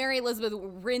Mary Elizabeth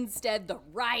Winstead, The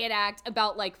Riot Act,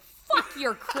 about, like, fuck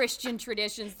your Christian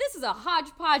traditions. This is a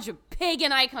hodgepodge of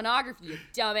pagan iconography, you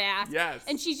dumbass. Yes.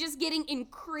 And she's just getting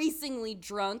increasingly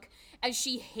drunk as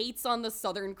she hates on the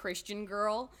Southern Christian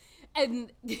girl.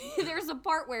 And there's a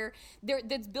part where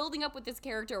that's building up with this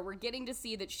character. We're getting to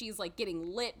see that she's, like,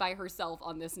 getting lit by herself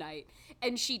on this night.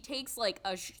 And she takes, like,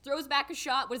 throws back a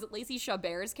shot. What is it? Lacey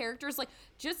Chabert's character is like,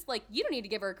 just, like, you don't need to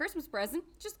give her a Christmas present.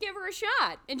 Just give her a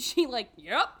shot. And she, like,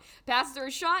 passes her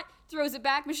a shot, throws it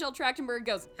back. Michelle Trachtenberg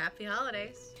goes, Happy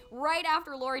holidays. Right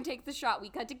after Lauren takes the shot, we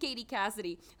cut to Katie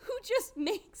Cassidy, who just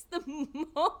makes the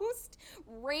most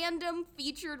random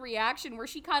featured reaction where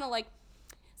she kind of, like,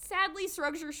 sadly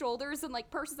shrugs her shoulders and, like,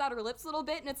 purses out her lips a little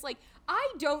bit. And it's like,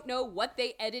 I don't know what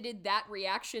they edited that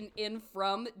reaction in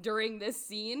from during this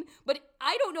scene, but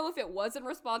I don't know if it was in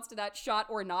response to that shot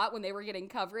or not when they were getting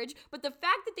coverage. But the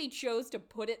fact that they chose to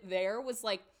put it there was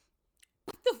like,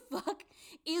 what the fuck?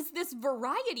 is this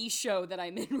variety show that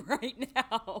I'm in right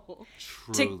now.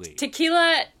 Truly.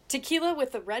 Tequila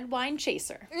with the red wine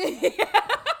chaser.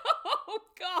 Oh,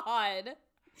 God.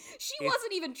 She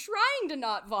wasn't even trying to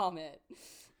not vomit.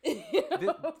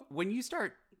 When you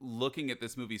start looking at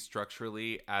this movie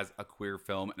structurally as a queer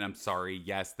film, and I'm sorry,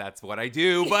 yes, that's what I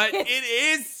do, but it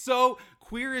is so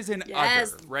queer is an other,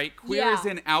 right? Queer is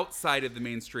an outside of the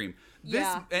mainstream.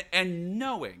 And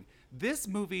knowing this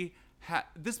movie,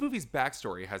 this movie's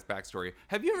backstory has backstory.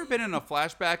 Have you ever been in a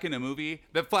flashback in a movie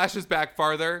that flashes back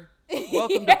farther?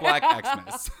 Welcome to Black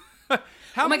Xmas.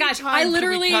 How many times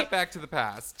do we cut back to the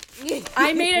past?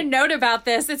 I made a note about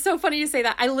this. It's so funny you say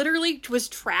that. I literally was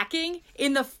tracking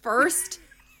in the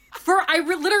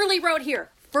literally wrote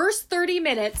here, first 30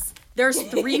 minutes, there's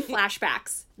 3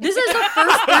 flashbacks. This is the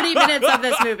first 30 minutes of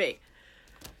this movie.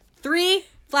 3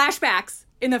 flashbacks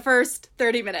in the first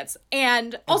 30 minutes.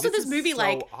 And also this movie,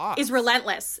 is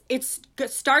relentless. It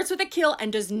starts with a kill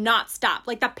and does not stop.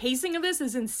 Like, the pacing of this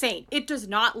is insane. It does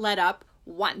not let up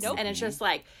once. Nope. And it's just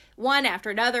like one after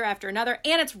another.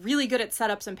 And it's really good at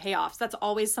setups and payoffs. That's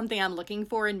always something I'm looking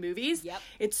for in movies. Yep.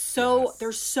 It's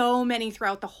there's so many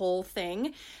throughout the whole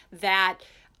thing that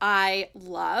I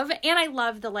love. And I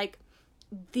love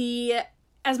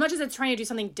as much as it's trying to do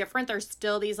something different, there's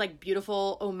still these like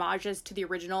beautiful homages to the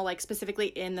original, like specifically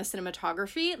in the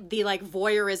cinematography, the like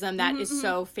voyeurism that is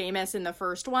so famous in the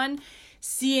first one.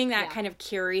 Seeing that kind of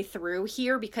carry through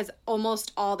here, because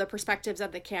almost all the perspectives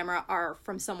of the camera are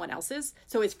from someone else's.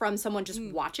 So it's from someone just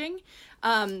watching.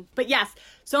 But yes,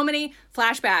 so many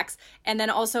flashbacks. And then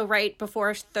also right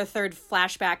before the third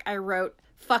flashback, I wrote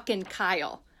fucking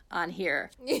Kyle on here.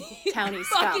 Townie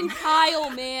scum. Fucking Kyle,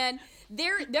 man.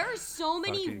 There are so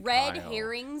many red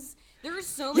herrings. There are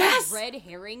so many red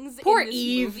herrings in this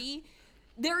movie.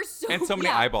 There's so many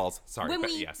eyeballs. Sorry, but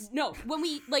when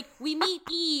we meet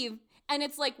Eve, and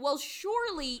it's like, well,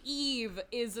 surely Eve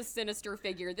is a sinister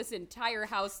figure. This entire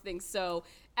house thinks so.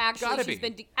 Actually,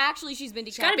 she's been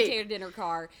decapitated in her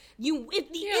car.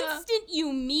 Instant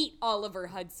you meet Oliver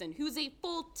Hudson, who's a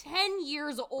full 10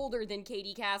 years older than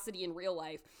Katie Cassidy in real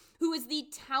life, who is the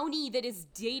townie that is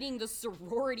dating the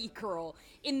sorority girl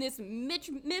in this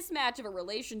mismatch of a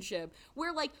relationship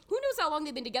where, like, who knows how long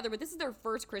they've been together, but this is their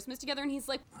first Christmas together, and he's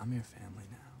like, I'm your family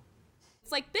now.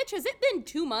 It's like, bitch, has it been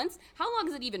 2 months? How long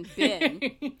has it even been?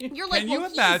 You're like, can you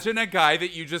imagine a guy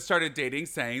that you just started dating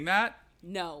saying that?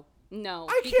 No.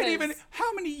 I can't even.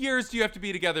 How many years do you have to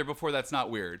be together before that's not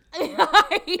weird? That's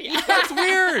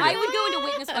weird. I would go into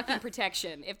witness fucking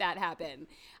protection if that happened.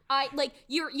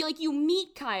 You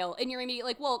meet Kyle and you're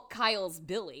immediately like, well, Kyle's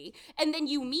Billy. And then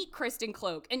you meet Kristen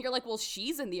Cloak and you're like, well,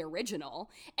 she's in the original.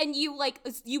 And you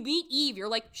meet Eve, you're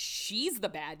like, she's the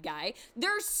bad guy.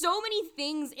 There are so many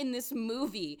things in this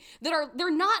movie that they're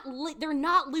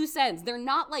not loose ends. They're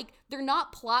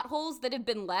not plot holes that have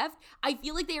been left. I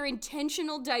feel like they are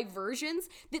intentional diversions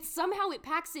that somehow it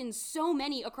packs in so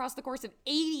many across the course of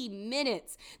 80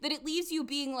 minutes that it leaves you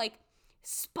being like,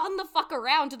 spun the fuck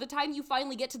around to the time you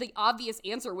finally get to the obvious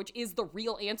answer, which is the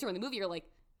real answer in the movie. You're like,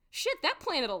 shit, that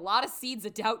planted a lot of seeds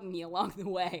of doubt in me along the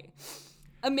way,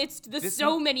 amidst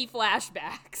so many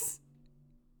flashbacks.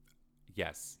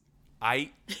 Yes.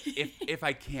 If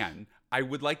I can, I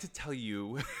would like to tell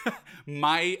you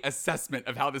my assessment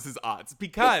of how this is odds,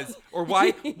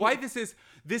 why this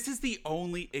is the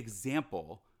only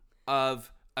example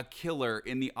of a killer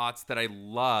in the aughts that I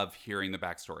love hearing the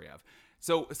backstory of.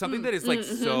 So something that is like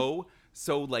so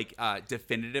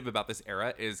definitive about this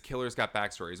era is killers got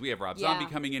backstories. We have Rob Zombie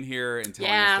coming in here and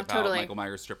telling us about Michael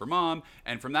Myers' stripper mom.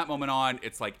 And from that moment on,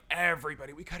 it's like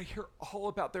everybody, we got to hear all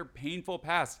about their painful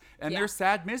past and their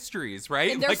sad mysteries,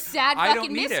 right? And their sad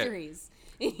fucking mysteries.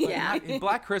 In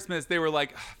Black Christmas, they were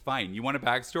like, fine, you want a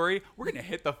backstory? We're going to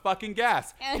hit the fucking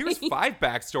gas. Here's 5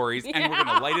 backstories and we're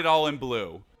going to light it all in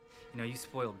blue. You know, you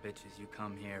spoiled bitches. You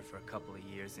come here for a couple of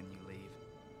years and you leave.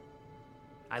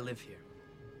 I live here.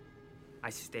 I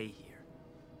stay here.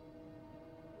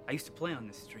 I used to play on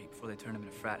this street before they turned them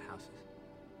into frat houses.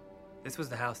 This was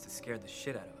the house that scared the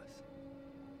shit out of us.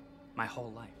 My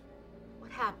whole life.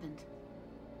 What happened?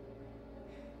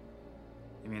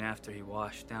 You mean after he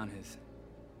washed down his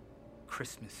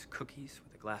Christmas cookies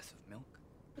with a glass of milk?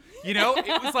 You know,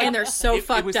 it was like... and they're so fucked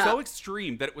up. It was so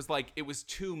extreme that it was like, it was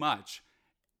too much.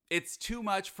 It's too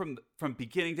much from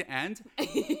beginning to end.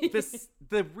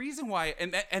 The reason why,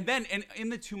 and then in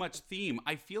the too much theme,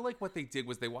 I feel like what they did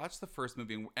was they watched the first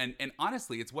movie, and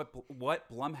honestly, it's what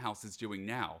Blumhouse is doing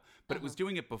now, but it was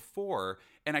doing it before,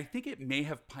 And I think it may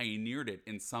have pioneered it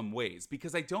in some ways,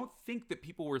 because I don't think that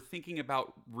people were thinking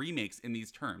about remakes in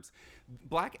these terms.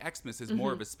 Black Xmas is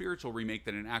more of a spiritual remake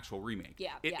than an actual remake.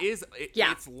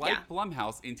 It's like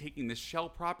Blumhouse in taking this shell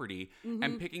property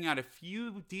and picking out a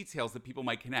few details that people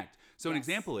might connect. So an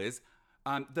example is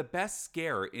the best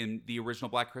scare in the original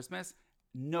Black Christmas,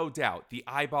 no doubt, the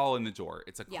eyeball in the door.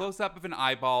 It's a close-up of an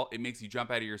eyeball. It makes you jump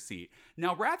out of your seat.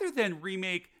 Now, rather than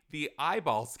remake the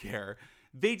eyeball scare,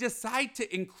 they decide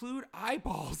to include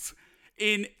eyeballs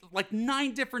in like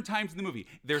 9 different times in the movie.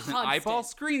 There's an eyeball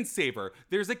screensaver.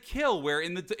 There's a kill where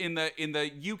in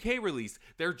the UK release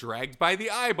they're dragged by the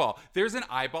eyeball. There's an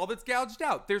eyeball that's gouged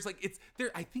out. There's like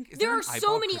there are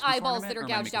so many eyeballs that are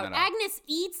gouged out. Agnes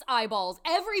eats eyeballs.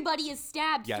 Everybody is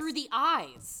stabbed through the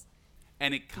eyes.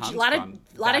 And it comes a lot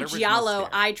of giallo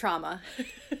eye trauma.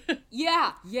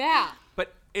 Yeah.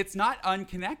 But it's not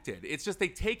unconnected. It's just they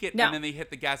take it and then they hit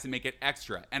the gas and make it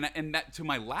extra. And that, to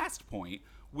my last point,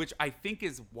 which I think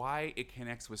is why it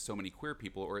connects with so many queer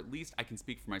people, or at least I can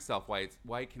speak for myself, why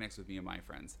it connects with me and my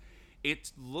friends.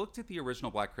 It looked at the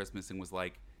original Black Christmas and was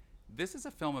like, this is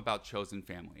a film about chosen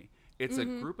family. It's a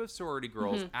group of sorority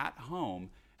girls at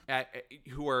home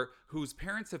whose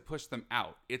parents have pushed them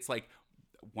out. It's like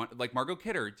Margot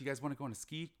Kidder, do you guys want to go on a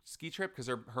ski trip? Because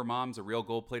her mom's a real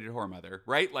gold-plated whore mother,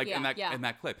 right? Like in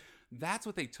that clip. That's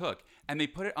what they took. And they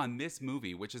put it on this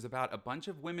movie, which is about a bunch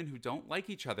of women who don't like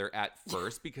each other at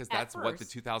first, because that's what the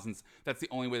 2000s, that's the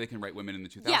only way they can write women in the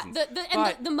 2000s.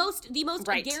 Yeah, the most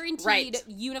guaranteed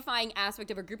unifying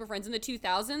aspect of a group of friends in the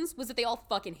 2000s was that they all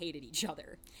fucking hated each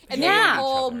other. And they were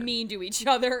all mean to each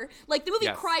other. Like, the movie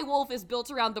Cry Wolf is built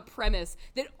around the premise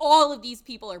that all of these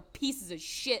people are pieces of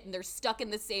shit and they're stuck in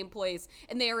the same place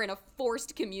and they are in a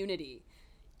forced community.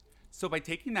 So by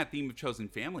taking that theme of chosen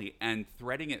family and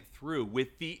threading it through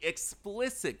with the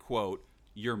explicit quote,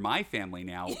 "You're my family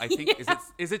now," I think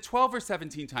is it 12 or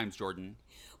 17 times, Jordan?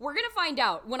 We're gonna find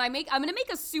out when I'm gonna make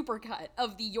a supercut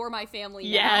of the "You're my family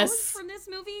now" from this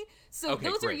movie. So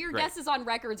those are your guesses on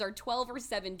records are 12 or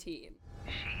 17.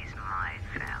 She's my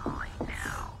family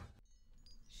now.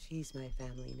 She's my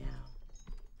family now.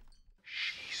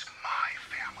 She's my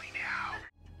family now.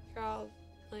 You're all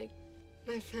like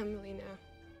my family now.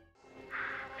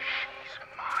 She's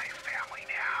my family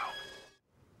now.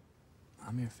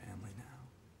 I'm your family now.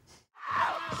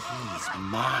 She's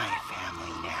my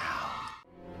family now.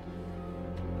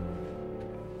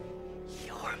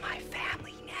 You're my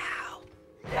family now.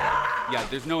 Yeah,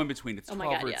 there's no in between. It's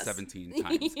 12 or 17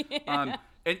 times.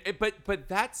 But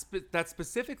that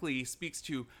specifically speaks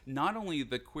to not only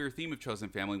the queer theme of chosen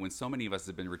family, when so many of us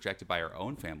have been rejected by our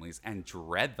own families and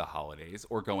dread the holidays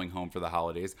or going home for the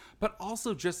holidays, but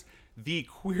also just the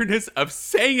queerness of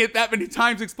saying it that many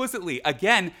times explicitly.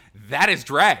 Again, that is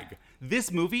drag.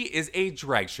 This movie is a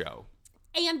drag show.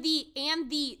 And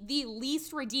the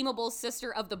least redeemable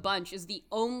sister of the bunch is the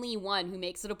only one who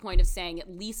makes it a point of saying, "At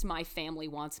least my family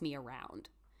wants me around."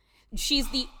 She's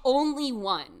the only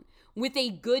one with a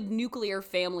good nuclear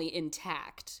family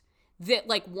intact that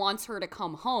like wants her to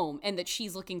come home and that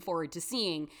she's looking forward to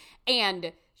seeing.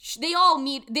 And they all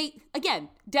meet, again,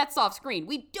 death's off screen.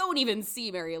 We don't even see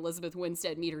Mary Elizabeth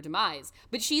Winstead meet her demise,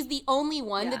 but she's the only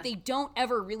one that they don't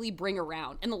ever really bring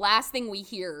around. And the last thing we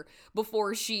hear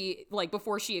before she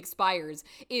expires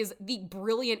is the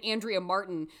brilliant Andrea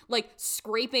Martin, like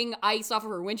scraping ice off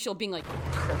of her windshield, being like,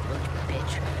 "Privileged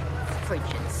bitch,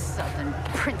 frigid southern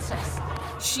princess."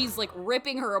 She's like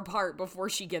ripping her apart before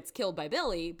she gets killed by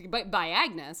by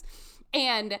Agnes.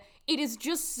 And it is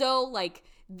just so like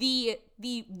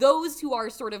those who are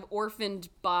sort of orphaned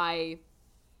by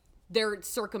their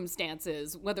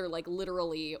circumstances, whether like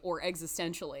literally or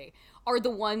existentially, are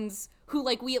the ones who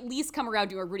like we at least come around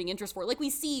to a rooting interest for. Like we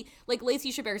see like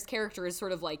Lacey Chabert's character is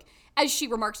sort of like, as she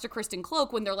remarks to Kristen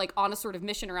Cloak when they're like on a sort of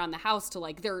mission around the house to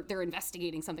like they're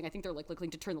investigating something. I think they're like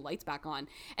looking to turn the lights back on.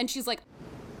 And she's like,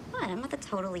 "What? I'm not the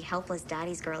totally helpless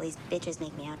daddy's girl these bitches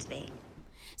make me out to be."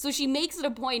 So she makes it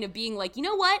a point of being like, you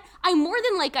know what? I'm more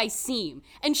than like I seem.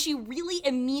 And she really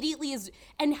immediately is.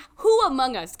 And who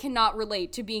among us cannot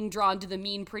relate to being drawn to the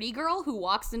mean pretty girl who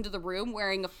walks into the room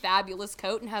wearing a fabulous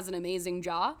coat and has an amazing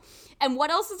jaw? And what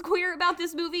else is queer about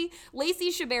this movie? Lacey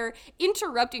Chabert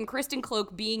interrupting Kristen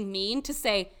Cloak being mean to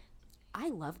say, "I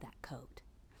love that coat."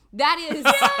 That is,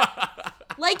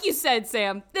 like you said,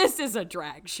 Sam, this is a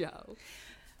drag show.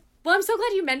 Well, I'm so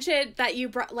glad you mentioned that you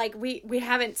brought, like, we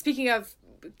haven't, speaking of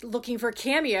looking for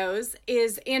cameos,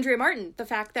 is Andrea Martin. The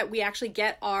fact that we actually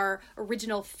get our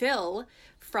original Phil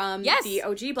from the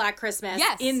OG Black Christmas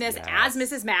in this as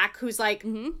Mrs. Mack, who's like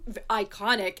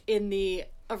iconic in the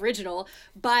original.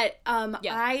 But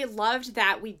I loved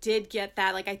that we did get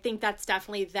that. Like, I think that's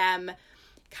definitely them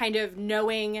kind of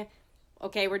knowing,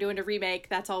 okay, we're doing a remake.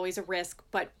 That's always a risk,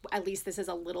 but at least this is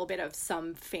a little bit of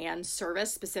some fan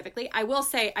service specifically. I will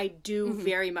say I do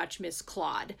very much miss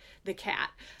Claude, the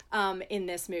cat, in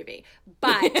this movie.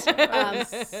 But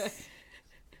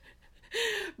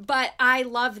but I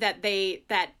love that they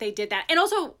did that. And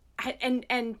also,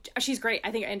 and she's great.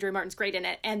 I think Andrea Martin's great in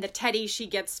it. And the teddy she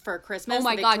gets for Christmas, oh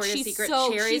my the God, Victoria's she's Secret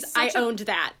so, cherries, she's I such a- owned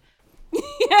that.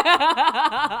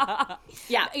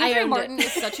 Yeah, Andrea Martin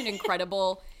is such an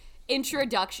incredible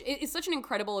introduction. It's such an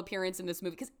incredible appearance in this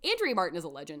movie because Andrea Martin is a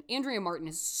legend. Andrea Martin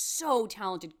is so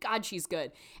talented. God, she's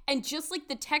good. And just like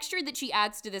the texture that she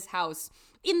adds to this house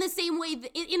in the same way,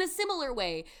 in a similar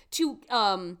way to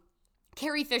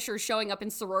Carrie Fisher showing up in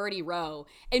Sorority Row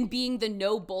and being the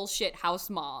no bullshit house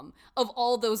mom of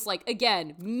all those, like,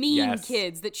 again, mean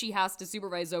kids that she has to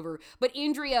supervise over. But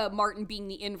Andrea Martin being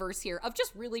the inverse here of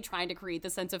just really trying to create the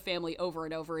sense of family over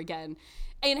and over again.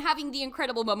 And having the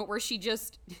incredible moment where she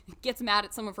just gets mad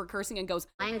at someone for cursing and goes,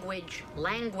 language,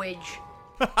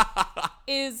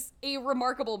 is a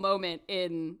remarkable moment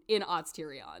in Aughts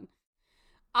Tyrion.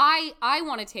 I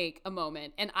want to take a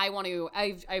moment, and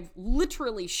I've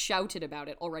literally shouted about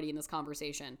it already in this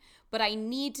conversation, but I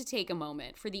need to take a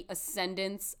moment for the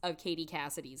ascendance of Katie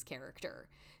Cassidy's character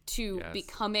to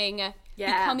becoming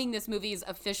this movie's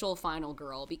official final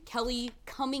girl. Kelly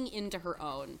coming into her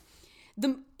own.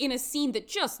 In a scene that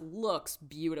just looks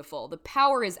beautiful. The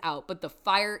power is out, but the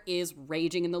fire is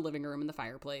raging in the living room in the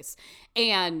fireplace.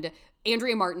 And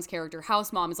Andrea Martin's character,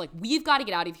 House Mom, is like, we've got to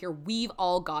get out of here. We've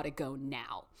all got to go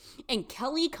now. And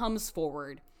Kelly comes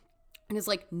forward and is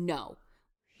like, no.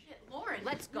 Lauren,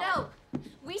 let's go. No,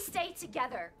 we stay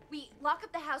together. We lock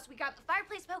up the house, we grab a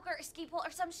fireplace poker, a ski pole,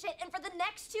 or some shit, and for the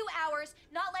next 2 hours,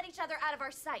 not let each other out of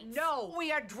our sights. No,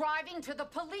 we are driving to the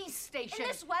police station. In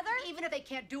this weather? Even if they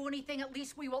can't do anything, at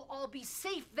least we will all be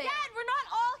safe there. Dad, we're not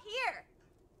all here.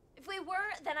 If we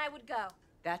were, then I would go.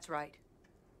 That's right.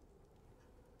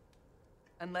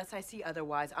 Unless I see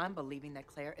otherwise, I'm believing that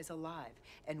Claire is alive.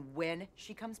 And when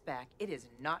she comes back, it is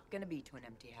not going to be to an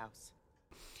empty house.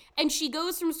 And she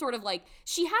goes from sort of like,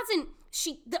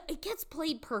 it gets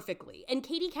played perfectly. And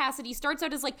Katie Cassidy starts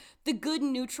out as like the good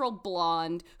neutral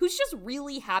blonde who's just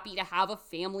really happy to have a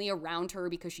family around her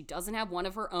because she doesn't have one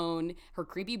of her own. Her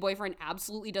creepy boyfriend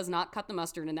absolutely does not cut the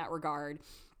mustard in that regard.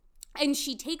 And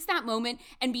she takes that moment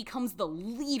and becomes the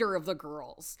leader of the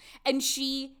girls. And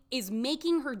she is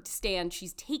making her stand.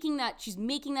 She's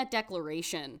making that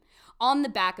declaration on the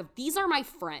back of, these are my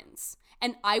friends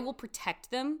and I will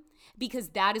protect them because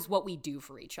that is what we do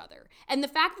for each other. And the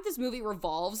fact that this movie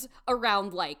revolves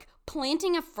around like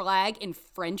planting a flag in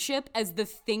friendship as the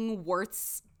thing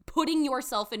worth putting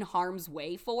yourself in harm's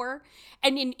way for,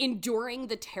 and in enduring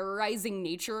the terrorizing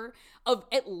nature of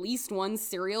at least one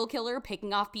serial killer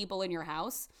picking off people in your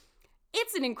house,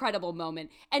 it's an incredible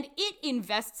moment. And it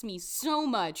invests me so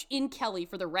much in Kelly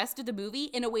for the rest of the movie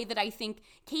in a way that I think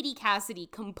Katie Cassidy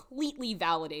completely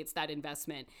validates that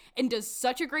investment and does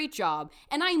such a great job.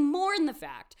 And I mourn the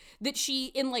fact that she,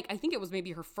 in like, I think it was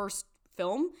maybe her first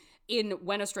film, in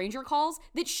When a Stranger Calls,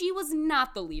 that she was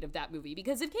not the lead of that movie.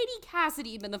 Because if Katie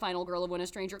Cassidy had been the final girl of When a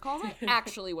Stranger Calls, I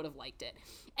actually would have liked it.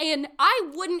 And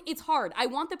it's hard. I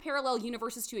want the parallel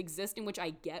universes to exist in which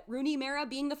I get Rooney Mara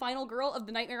being the final girl of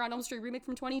the Nightmare on Elm Street remake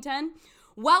from 2010,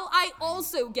 while I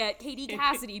also get Katie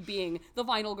Cassidy being the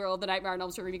final girl of the Nightmare on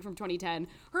Elm Street remake from 2010.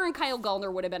 Her and Kyle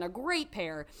Gallner would have been a great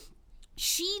pair.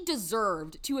 She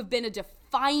deserved to have been a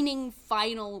defining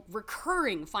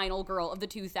recurring final girl of the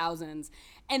 2000s.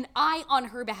 And I, on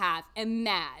her behalf, am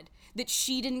mad that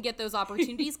she didn't get those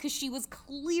opportunities because she was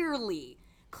clearly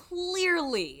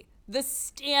the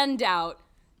standout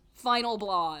final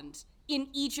blonde in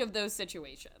each of those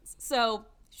situations. So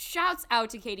shouts out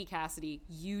to Katie Cassidy.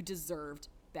 You deserved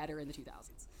better in the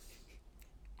 2000s.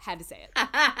 Had to say it.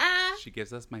 She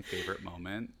gives us my favorite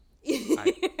moment.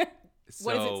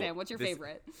 What is it, Sam? What's your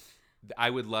favorite? I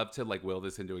would love to like will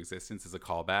this into existence as a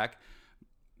callback,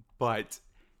 but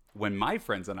when my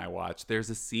friends and I watch, there's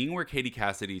a scene where Katie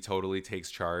Cassidy totally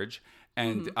takes charge,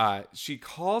 and she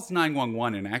calls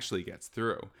 911 and actually gets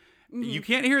through. Mm-hmm. You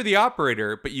can't hear the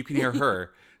operator, but you can hear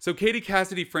her. So Katie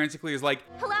Cassidy frantically is like,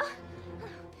 "Hello,"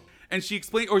 and she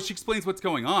explains what's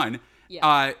going on.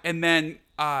 Yeah. And then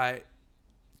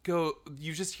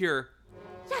you just hear,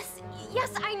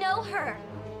 Yes, I know her.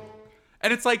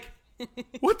 And it's like,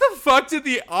 what the fuck did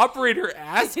the operator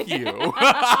ask you?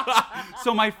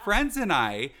 So my friends and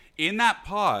I, in that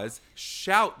pause,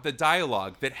 shout the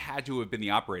dialogue that had to have been the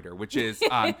operator, which is,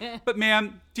 but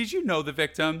ma'am, did you know the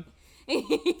victim?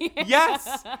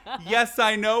 Yes,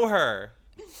 I know her.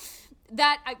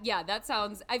 That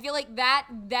sounds, I feel like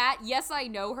that yes, I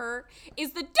know her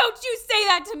is the don't you say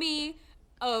that to me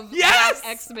of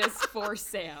Xmas for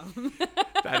Sam.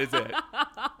 That is it.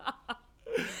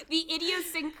 The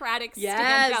idiosyncratic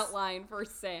standout line for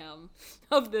Sam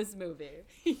of this movie.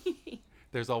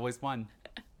 There's always one.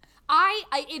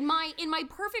 I in my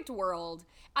perfect world,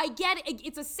 I get it.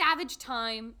 It's a savage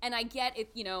time, and I get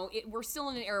it. We're still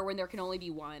in an era when there can only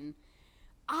be one.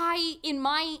 In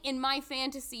my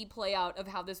fantasy play out of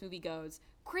how this movie goes,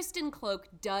 Kristen Cloak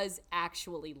does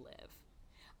actually live.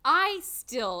 I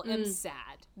still am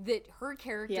sad that her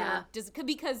character does,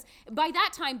 because by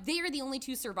that time they are the only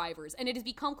two survivors, and it has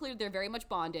become clear they're very much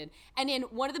bonded. And in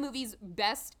one of the movie's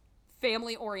best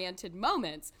family-oriented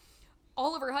moments,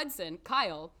 Oliver Hudson,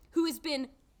 Kyle, who has been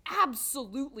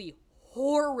absolutely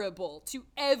horrible to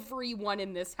everyone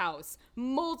in this house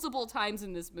multiple times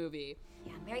in this movie.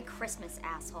 Yeah, Merry Christmas,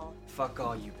 asshole. Fuck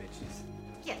all you bitches.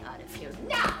 Get out of here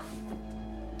now!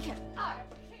 Get out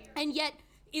of here! And yet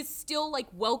is still like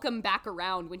welcome back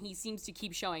around when he seems to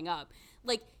keep showing up.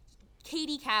 Like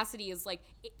Katie Cassidy is like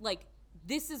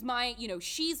this is my,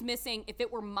 she's missing. If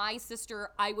it were my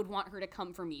sister, I would want her to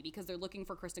come for me, because they're looking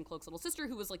for Kristen Cloak's little sister,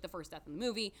 who was like the first death in the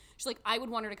movie. She's like, I would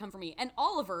want her to come for me. And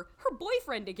Oliver, her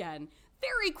boyfriend again,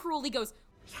 very cruelly goes,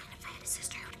 yeah, if I had a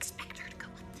sister, I would expect her to go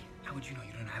up there. How would you know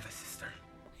you don't have a sister?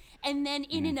 And then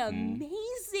in an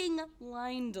amazing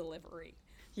line delivery,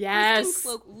 yes, Kristen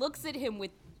Cloak looks at him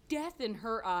with death in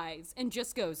her eyes and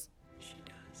just goes, she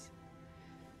does.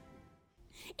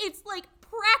 It's like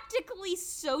practically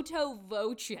Soto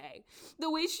Voce, the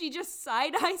way she just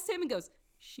side-eyes him and goes,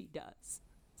 she does.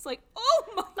 It's like,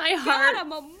 oh my God, heart.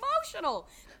 I'm emotional.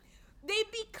 They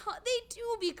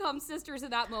do become sisters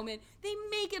in that moment. They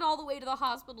make it all the way to the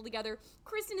hospital together.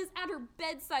 Kristen is at her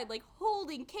bedside, like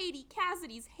holding Katie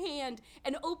Cassidy's hand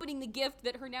and opening the gift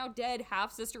that her now dead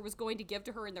half-sister was going to give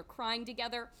to her, and they're crying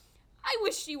together. I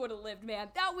wish she would have lived, man.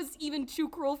 That was even too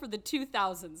cruel for the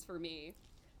 2000s for me.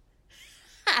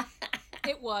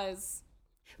 It was.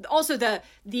 Also, there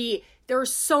are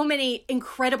so many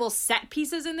incredible set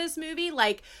pieces in this movie,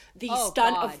 like the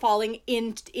stunt of falling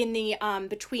in the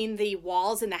between the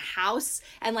walls in the house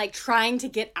and like trying to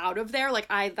get out of there.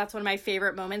 That's one of my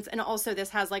favorite moments. And also,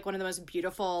 this has like one of the most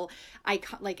beautiful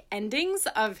endings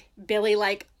of Billy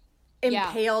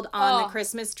impaled on the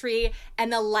Christmas tree,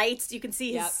 and the lights. You can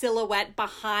see his silhouette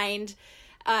behind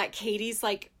Katie's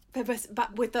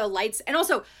with the lights, and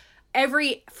also.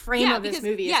 Every frame of this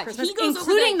movie is Christmas,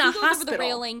 including the hospital. Over the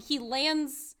railing. He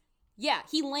lands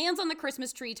on the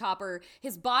Christmas tree topper.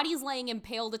 His body's laying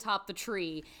impaled atop the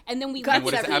tree, and then we what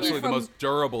is absolutely the most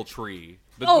durable tree.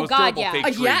 The most durable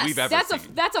fake tree we've ever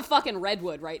seen. That's a fucking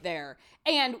redwood right there.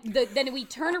 And then we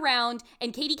turn around,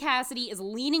 and Katie Cassidy is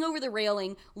leaning over the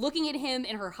railing, looking at him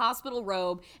in her hospital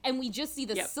robe, and we just see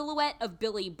the silhouette of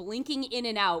Billy blinking in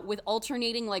and out with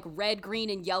alternating like red,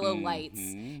 green, and yellow lights.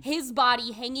 His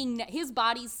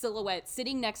body's silhouette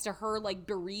sitting next to her like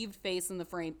bereaved face in the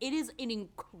frame. It is an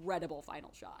incredible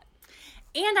final shot.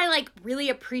 And I really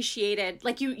appreciated,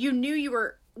 you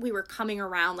knew we were coming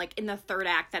around in the third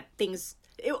act that things.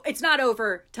 It's not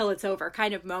over till it's over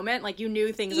kind of moment. You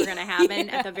knew things were going to happen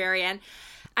at the very end.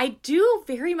 I do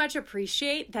very much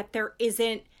appreciate that there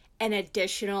isn't an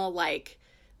additional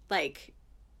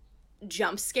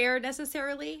jump scare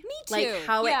necessarily. Me too.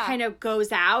 How it kind of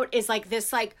goes out is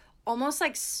this almost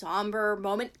somber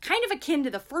moment, kind of akin to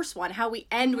the first one. How we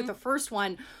end with the first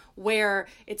one, where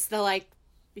it's the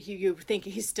you think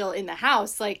he's still in the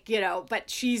house, but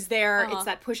she's there. It's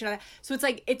that pushing on that. So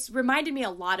it's reminded me a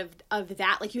lot of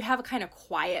that. You have a kind of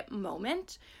quiet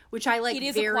moment, which I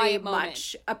very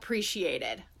much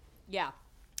appreciated. Yeah.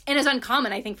 And is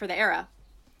uncommon, I think, for the era.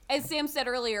 As Sam said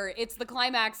earlier, it's the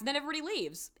climax, then everybody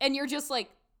leaves. And you're just like,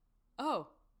 oh,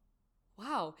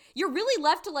 wow. You're really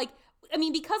left to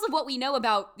because of what we know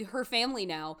about her family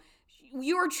now,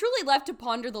 you are truly left to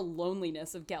ponder the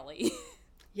loneliness of Kelly.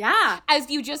 Yeah. As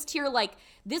you just hear,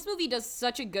 this movie does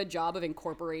such a good job of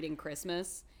incorporating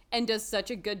Christmas and does such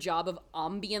a good job of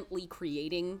ambiently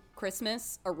creating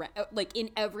Christmas, in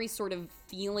every sort of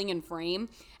feeling and frame.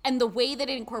 And the way that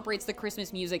it incorporates the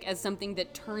Christmas music as something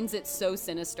that turns it so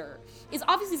sinister is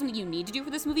obviously something you need to do for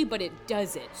this movie, but it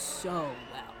does it so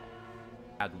well.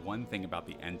 Add one thing about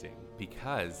the ending,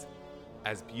 because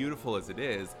as beautiful as it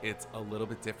is, it's a little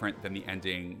bit different than the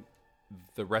ending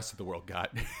the rest of the world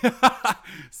got.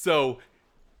 So,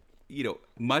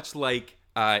 much like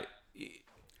a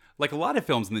lot of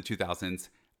films in the 2000s,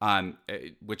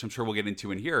 which I'm sure we'll get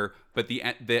into in here, but the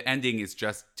ending is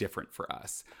just different for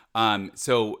us.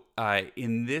 So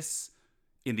in this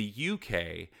in the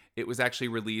UK, it was actually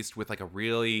released with like a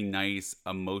really nice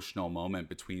emotional moment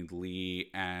between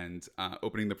Lee and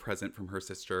opening the present from her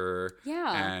sister.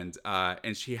 Yeah.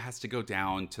 And she has to go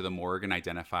down to the morgue and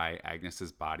identify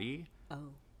Agnes's body. Oh.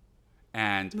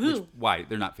 And why?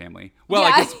 They're not family. Well,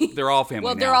 I guess they're all family now.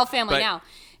 Well, they're all family now.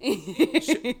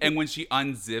 And when she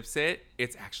unzips it,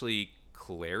 it's actually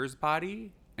Claire's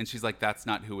body. And she's like, that's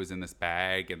not who was in this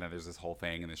bag. And then there's this whole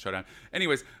thing and the showdown.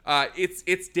 Anyways,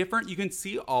 it's different. You can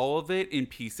see all of it in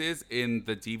pieces in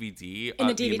the DVD. In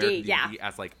the DVD, DVD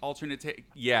as like alternate.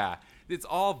 Yeah, it's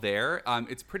all there.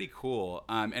 It's pretty cool.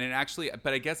 And it actually,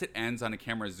 but I guess it ends on a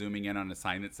camera zooming in on a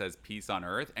sign that says "Peace on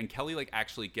Earth." And Kelly like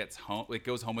actually gets home, like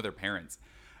goes home with her parents.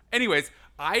 Anyways,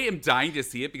 I am dying to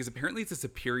see it because apparently it's a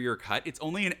superior cut. It's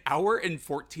only an hour and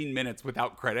 14 minutes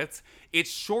without credits. It's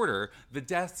shorter. The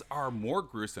deaths are more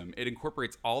gruesome. It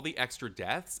incorporates all the extra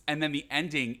deaths. And then the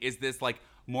ending is this like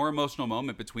more emotional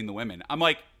moment between the women. I'm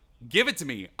like, give it to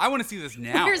me. I want to see this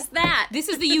now. Where's that? This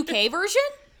is the UK version?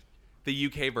 The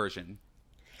UK version.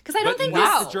 Because I don't think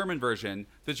that's the German version.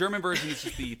 The German version is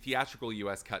just the theatrical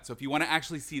US cut. So if you want to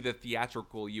actually see the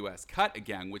theatrical US cut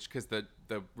again, which because the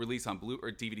release on Blu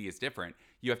or DVD is different,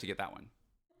 you have to get that one.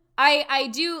 I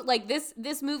do like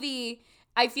this movie.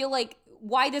 I feel like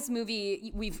why this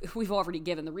movie we've already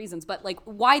given the reasons, but like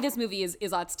why this movie is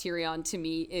Atzterion to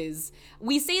me is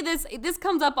we say this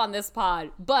comes up on this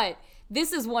pod, but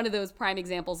this is one of those prime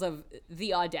examples of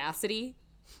the audacity.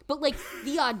 But like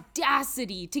the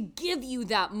audacity to give you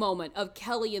that moment of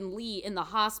Kelly and Lee in the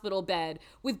hospital bed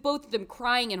with both of them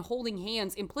crying and holding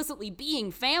hands, implicitly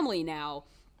being family now,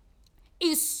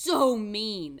 is so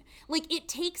mean. Like it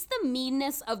takes the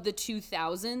meanness of the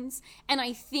 2000s and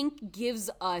I think gives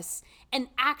us an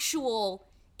actual,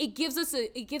 it gives us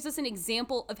an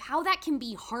example of how that can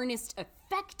be harnessed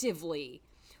effectively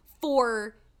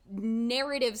for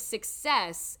narrative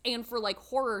success and for like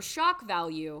horror shock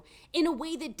value in a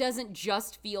way that doesn't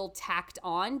just feel tacked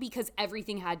on because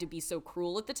everything had to be so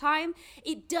cruel at the time.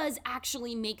 It does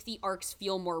actually make the arcs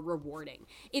feel more rewarding.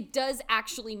 It does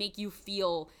actually make you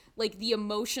feel like the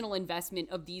emotional investment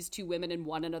of these two women in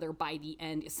one another by the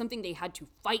end is something they had to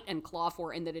fight and claw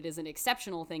for, and that it is an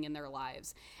exceptional thing in their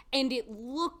lives. And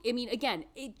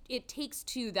it takes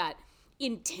to that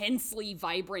intensely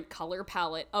vibrant color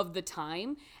palette of the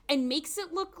time and makes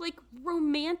it look like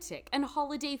romantic and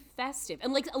holiday festive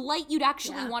and like a light you'd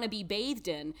actually want to be bathed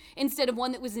in instead of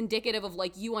one that was indicative of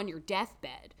like you on your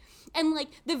deathbed. And like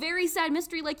the very sad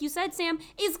mystery, like you said, Sam,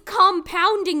 is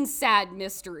compounding sad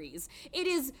mysteries. It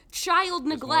is child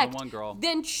neglect,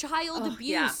 then child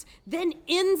abuse, then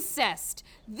incest,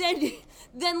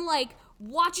 then like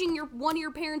watching one of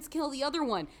your parents kill the other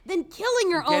one, then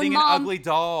killing your own mom. Getting an ugly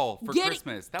doll for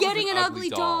Christmas. Getting an ugly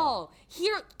doll.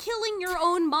 Here, killing your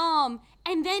own mom,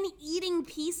 and then eating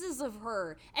pieces of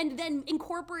her, and then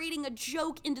incorporating a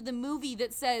joke into the movie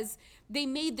that says they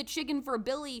made the chicken for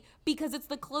Billy because it's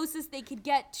the closest they could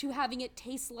get to having it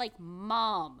taste like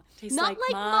mom. Not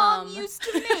like mom used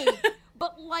to make,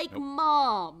 but like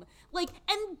mom. Like,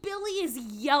 and Billy is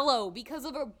yellow because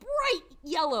of a bright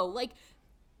yellow, like,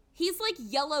 he's like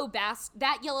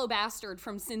that yellow bastard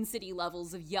from Sin City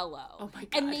levels of yellow. Oh my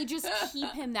God. And they just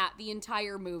keep him that the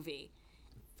entire movie.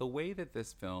 The way that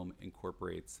this film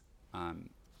incorporates,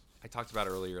 I talked about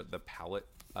earlier, the palette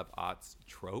of aughts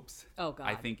tropes. Oh God.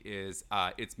 I think is,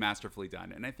 it's masterfully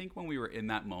done. And I think when we were in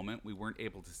that moment, we weren't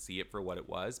able to see it for what it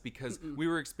was because we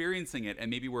were experiencing it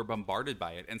and maybe we're bombarded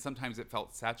by it. And sometimes it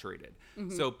felt saturated.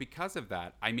 Mm-hmm. So because of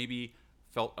that, I maybe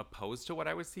felt opposed to what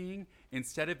I was seeing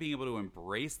instead of being able to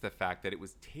embrace the fact that it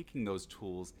was taking those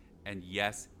tools and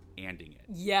anding it.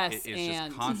 Yes, it is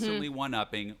just constantly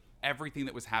one-upping everything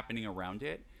that was happening around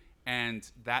it. And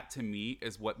that to me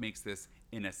is what makes this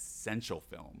an essential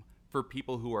film for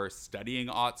people who are studying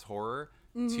aughts horror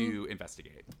to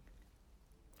investigate.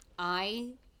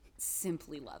 I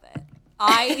simply love it.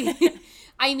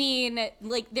 I mean,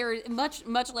 like they're much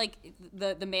like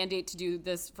the mandate to do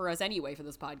this for us anyway for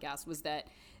this podcast was that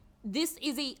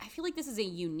I feel like this is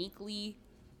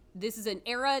an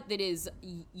era that is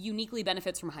uniquely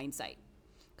benefits from hindsight.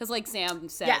 Because like Sam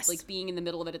said, like being in the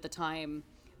middle of it at the time,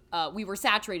 we were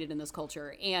saturated in this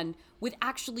culture, and with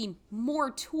actually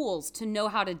more tools to know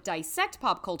how to dissect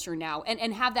pop culture now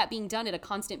and have that being done at a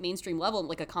constant mainstream level,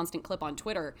 like a constant clip on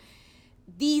Twitter,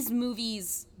 these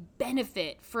movies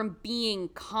benefit from being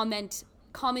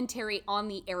commentary on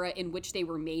the era in which they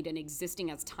were made and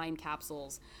existing as time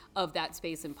capsules of that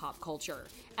space in pop culture.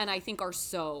 And I think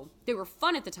they were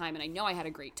fun at the time, and I know I had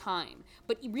a great time.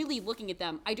 But really looking at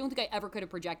them, I don't think I ever could have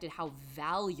projected how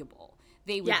valuable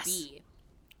they would be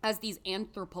as these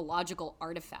anthropological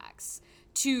artifacts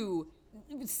to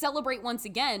celebrate once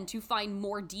again, to find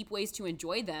more deep ways to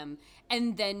enjoy them,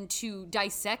 and then to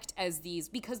dissect as these,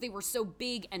 because they were so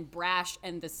big and brash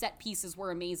and the set pieces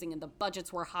were amazing and the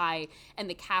budgets were high and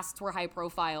the casts were high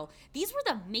profile. These were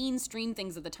the mainstream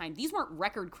things of the time. These weren't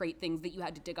record crate things that you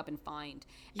had to dig up and find.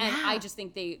 Yeah. And I just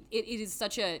think it is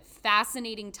such a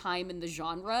fascinating time in the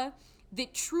genre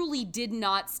that truly did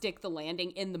not stick the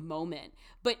landing in the moment.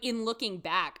 But in looking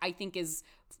back, I think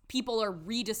people are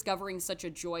rediscovering such a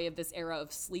joy of this era of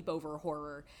sleepover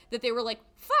horror that they were like,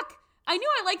 fuck, I knew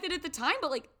I liked it at the time, but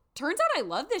like, turns out I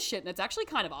love this shit and it's actually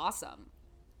kind of awesome.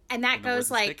 And that goes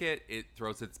like... It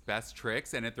throws its best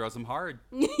tricks and it throws them hard.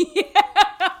 Yeah.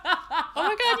 Oh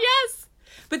my God, yes.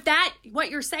 But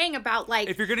what you're saying about like...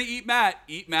 If you're going to eat Matt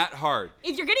hard.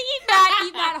 If you're going to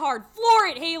eat Matt hard. Floor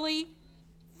it, Haley.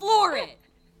 Floor it.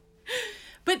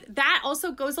 But that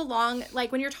also goes along,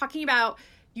 like when you're talking about,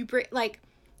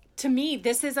 to me,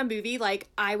 this is a movie like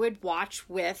I would watch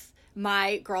with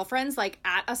my girlfriends, like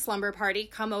at a slumber party,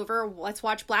 come over, let's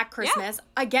watch Black Christmas.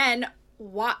 Yeah. Again,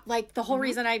 the whole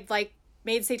reason I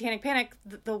made Satanic Panic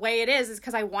the way it is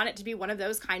because I want it to be one of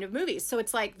those kind of movies. So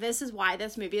it's like, this is why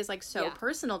this movie is like so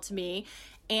personal to me.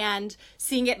 And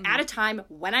seeing it at a time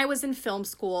when I was in film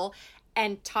school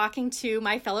and talking to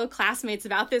my fellow classmates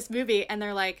about this movie, and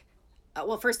they're like,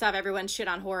 well, first off, everyone shit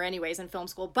on horror anyways in film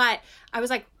school, but I was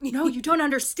like, no, you don't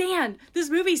understand. This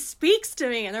movie speaks to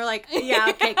me. And they're like, yeah,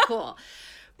 okay, cool.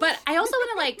 But I also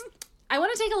want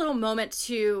to take a little moment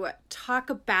to talk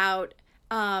about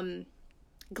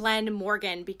Glenn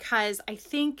Morgan, because I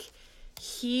think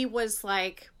he was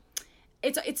like,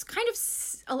 it's kind of,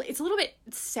 it's a little bit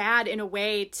sad in a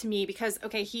way to me because,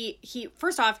 okay, he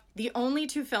first off, the only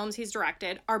two films he's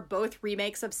directed are both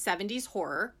remakes of 70s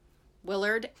horror,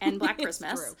 Willard and Black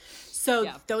Christmas.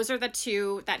 So those are the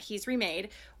two that he's remade.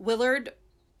 Willard,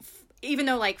 even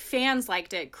though like fans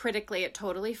liked it, critically it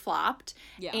totally flopped.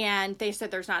 Yeah. And they said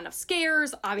there's not enough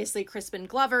scares. Obviously Crispin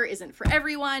Glover isn't for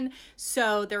everyone.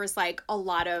 So there was like a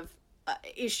lot of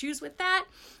issues with that.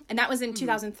 And that was in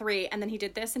 2003. And then he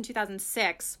did this in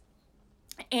 2006.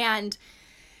 And,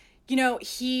 you know,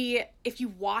 if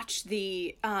you watch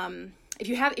the,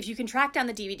 if you can track down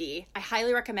the DVD, I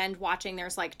highly recommend watching.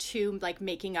 There's like 2 like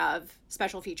making of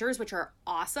special features, which are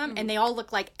awesome. And they all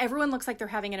look like, everyone looks like they're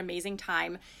having an amazing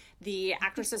time. The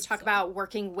actresses talk about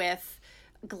working with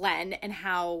Glenn and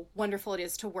how wonderful it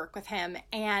is to work with him.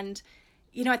 And,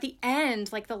 you know, at the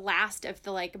end, like the last of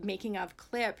the like making of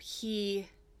clip, he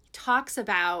talks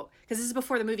about, because this is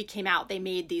before the movie came out, they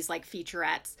made these like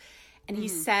featurettes. And he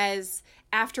says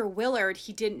after Willard,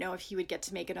 he didn't know if he would get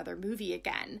to make another movie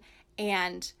again.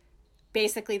 And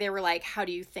basically they were like, how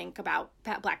do you think about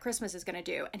that Black Christmas is going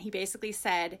to do? And he basically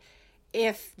said,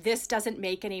 if this doesn't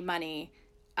make any money,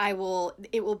 it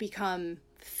will become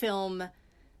film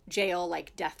jail,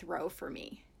 like death row for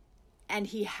me. And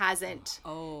he hasn't.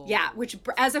 Oh. Yeah, which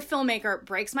as a filmmaker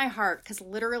breaks my heart, because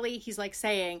literally he's like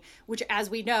saying, which as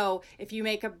we know, if you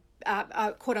make a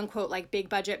quote unquote like big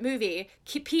budget movie,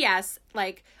 P.S.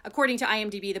 like according to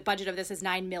IMDb, the budget of this is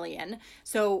 $9 million.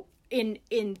 So in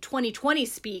 2020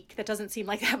 speak, that doesn't seem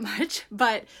like that much,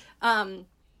 but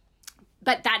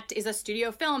that is a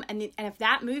studio film, and if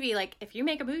that movie, like if you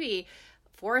make a movie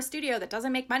for a studio that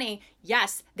doesn't make money,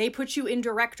 yes, they put you in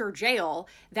director jail.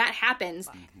 That happens.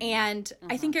 And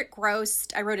I think it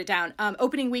grossed, I wrote it down,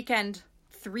 opening weekend,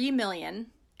 $3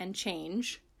 million and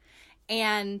change.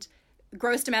 And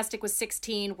gross domestic was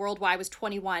 16, worldwide was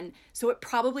 21. So it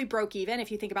probably broke even if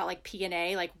you think about like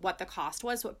P&A, like what the cost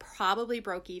was. So it probably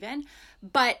broke even.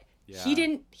 But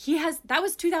that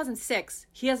was 2006.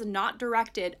 He has not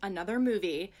directed another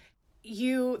movie.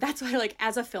 That's why like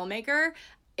as a filmmaker,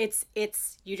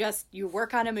 you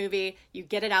work on a movie, you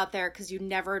get it out there, because you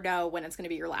never know when it's going to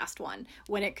be your last one,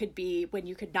 when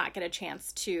you could not get a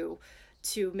chance to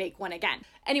make one again.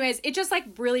 Anyways, it just like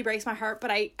really breaks my heart, but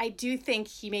I do think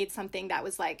he made something that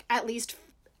was like, at least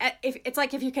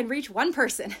if you can reach one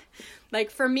person, like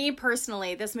for me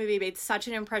personally, this movie made such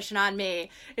an impression on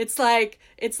me. It's like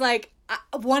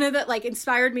one of the like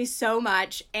inspired me so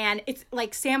much, and it's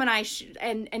like Sam and I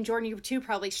and Jordan, you too,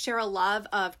 probably share a love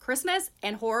of Christmas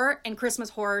and horror and Christmas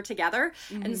horror together,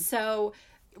 and so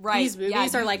these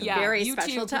movies are like very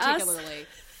special to us.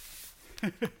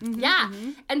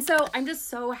 And so I'm just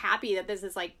so happy that this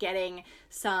is like getting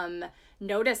some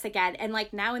notice again, and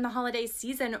like now in the holiday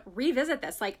season, revisit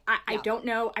this. Like I don't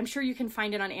know, I'm sure you can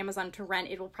find it on Amazon to rent.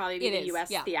 It will probably be the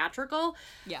US theatrical,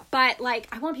 but like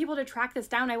I want people to track this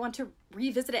down. I want to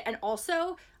revisit it, and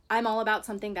also I'm all about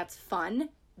something that's fun.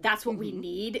 That's what we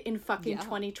need in fucking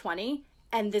 2020.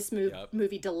 And this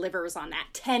movie delivers on that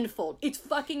tenfold. It's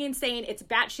fucking insane. It's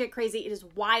batshit crazy. It is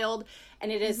wild.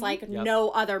 And it is like no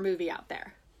other movie out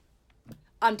there.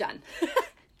 I'm done.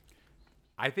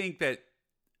 I think that,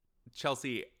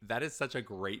 Chelsea, that is such a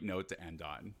great note to end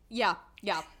on. Yeah.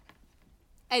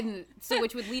 And so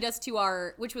which would lead us to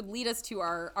our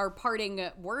parting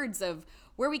words of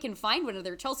where we can find one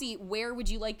another. Chelsea, where would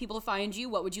you like people to find you?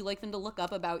 What would you like them to look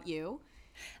up about you?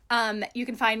 You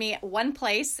can find me one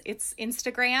place. It's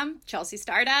Instagram, Chelsea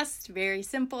Stardust. Very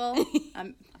simple.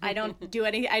 I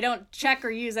don't check or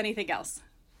use anything else.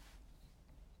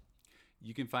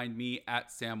 You can find me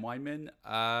at Sam Weinman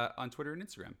on Twitter and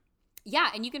Instagram.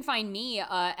 Yeah, and you can find me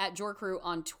at Jorcru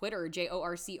on Twitter,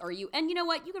 JORCRU. And you know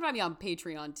what? You can find me on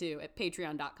Patreon, too, at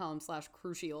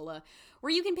patreon.com/Cruciola,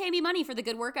 where you can pay me money for the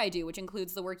good work I do, which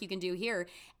includes the work you can do here.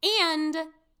 And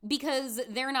because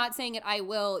they're not saying it, I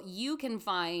will, you can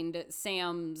find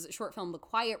Sam's short film, The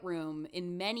Quiet Room,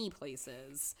 in many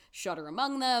places, Shudder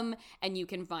among them, and you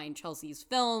can find Chelsea's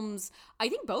films. I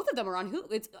think both of them are on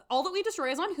Hulu. It's All That We Destroy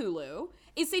is on Hulu.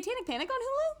 Is Satanic Panic on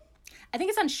Hulu? I think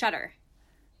it's on Shudder.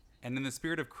 And in the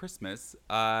spirit of Christmas,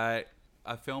 a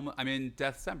film, I'm in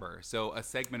December, so a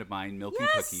segment of mine, Milk and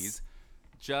Cookies.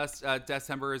 Just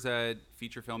December is a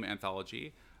feature film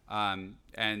anthology,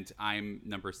 and I'm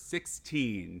number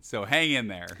 16, so hang in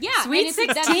there. Yeah, Sweet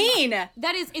 16.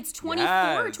 It's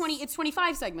 24 or 20. It's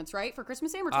 25 segments, right, for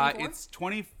Christmas Sam, or 24? It's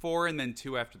 24 and then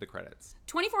 2 after the credits.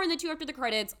 24 and then 2 after the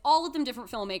credits. All of them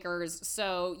different filmmakers,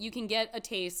 so you can get a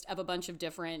taste of a bunch of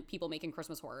different people making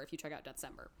Christmas horror if you check out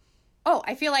December. Oh,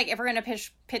 I feel like if we're going to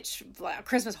pitch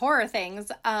Christmas horror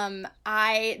things,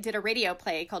 I did a radio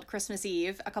play called Christmas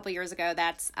Eve a couple years ago.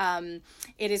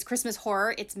 It is Christmas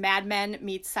horror. It's Mad Men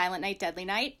meets Silent Night, Deadly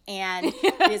Night. And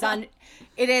I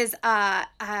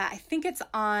think it's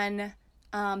on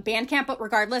Bandcamp, but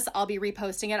regardless, I'll be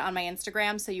reposting it on my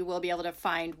Instagram, so you will be able to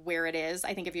find where it is.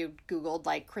 I think if you Googled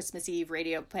like Christmas Eve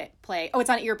radio play, it's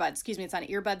on Earbud. Excuse me, it's on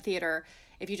Earbud Theater.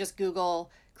 If you just Google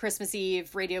Christmas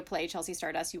Eve radio play Chelsea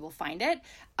Stardust, you will find it.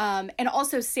 And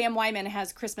also Sam Weinman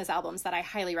has Christmas albums that I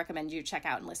highly recommend you check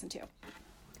out and listen to.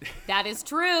 That is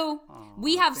true.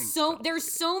 We have there's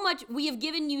so much. We have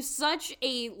given you such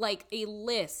a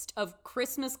list of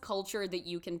Christmas culture that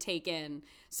you can take in.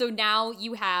 So now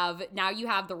you have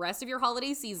the rest of your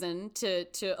holiday season to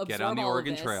absorb Get on the all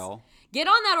Oregon of this. Trail. Get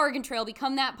on that Oregon Trail.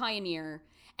 Become that pioneer.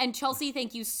 And Chelsea,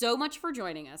 thank you so much for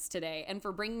joining us today and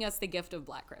for bringing us the gift of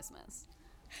Black Christmas.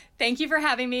 Thank you for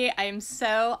having me. I am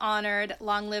so honored.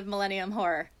 Long live Millennium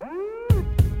Horror.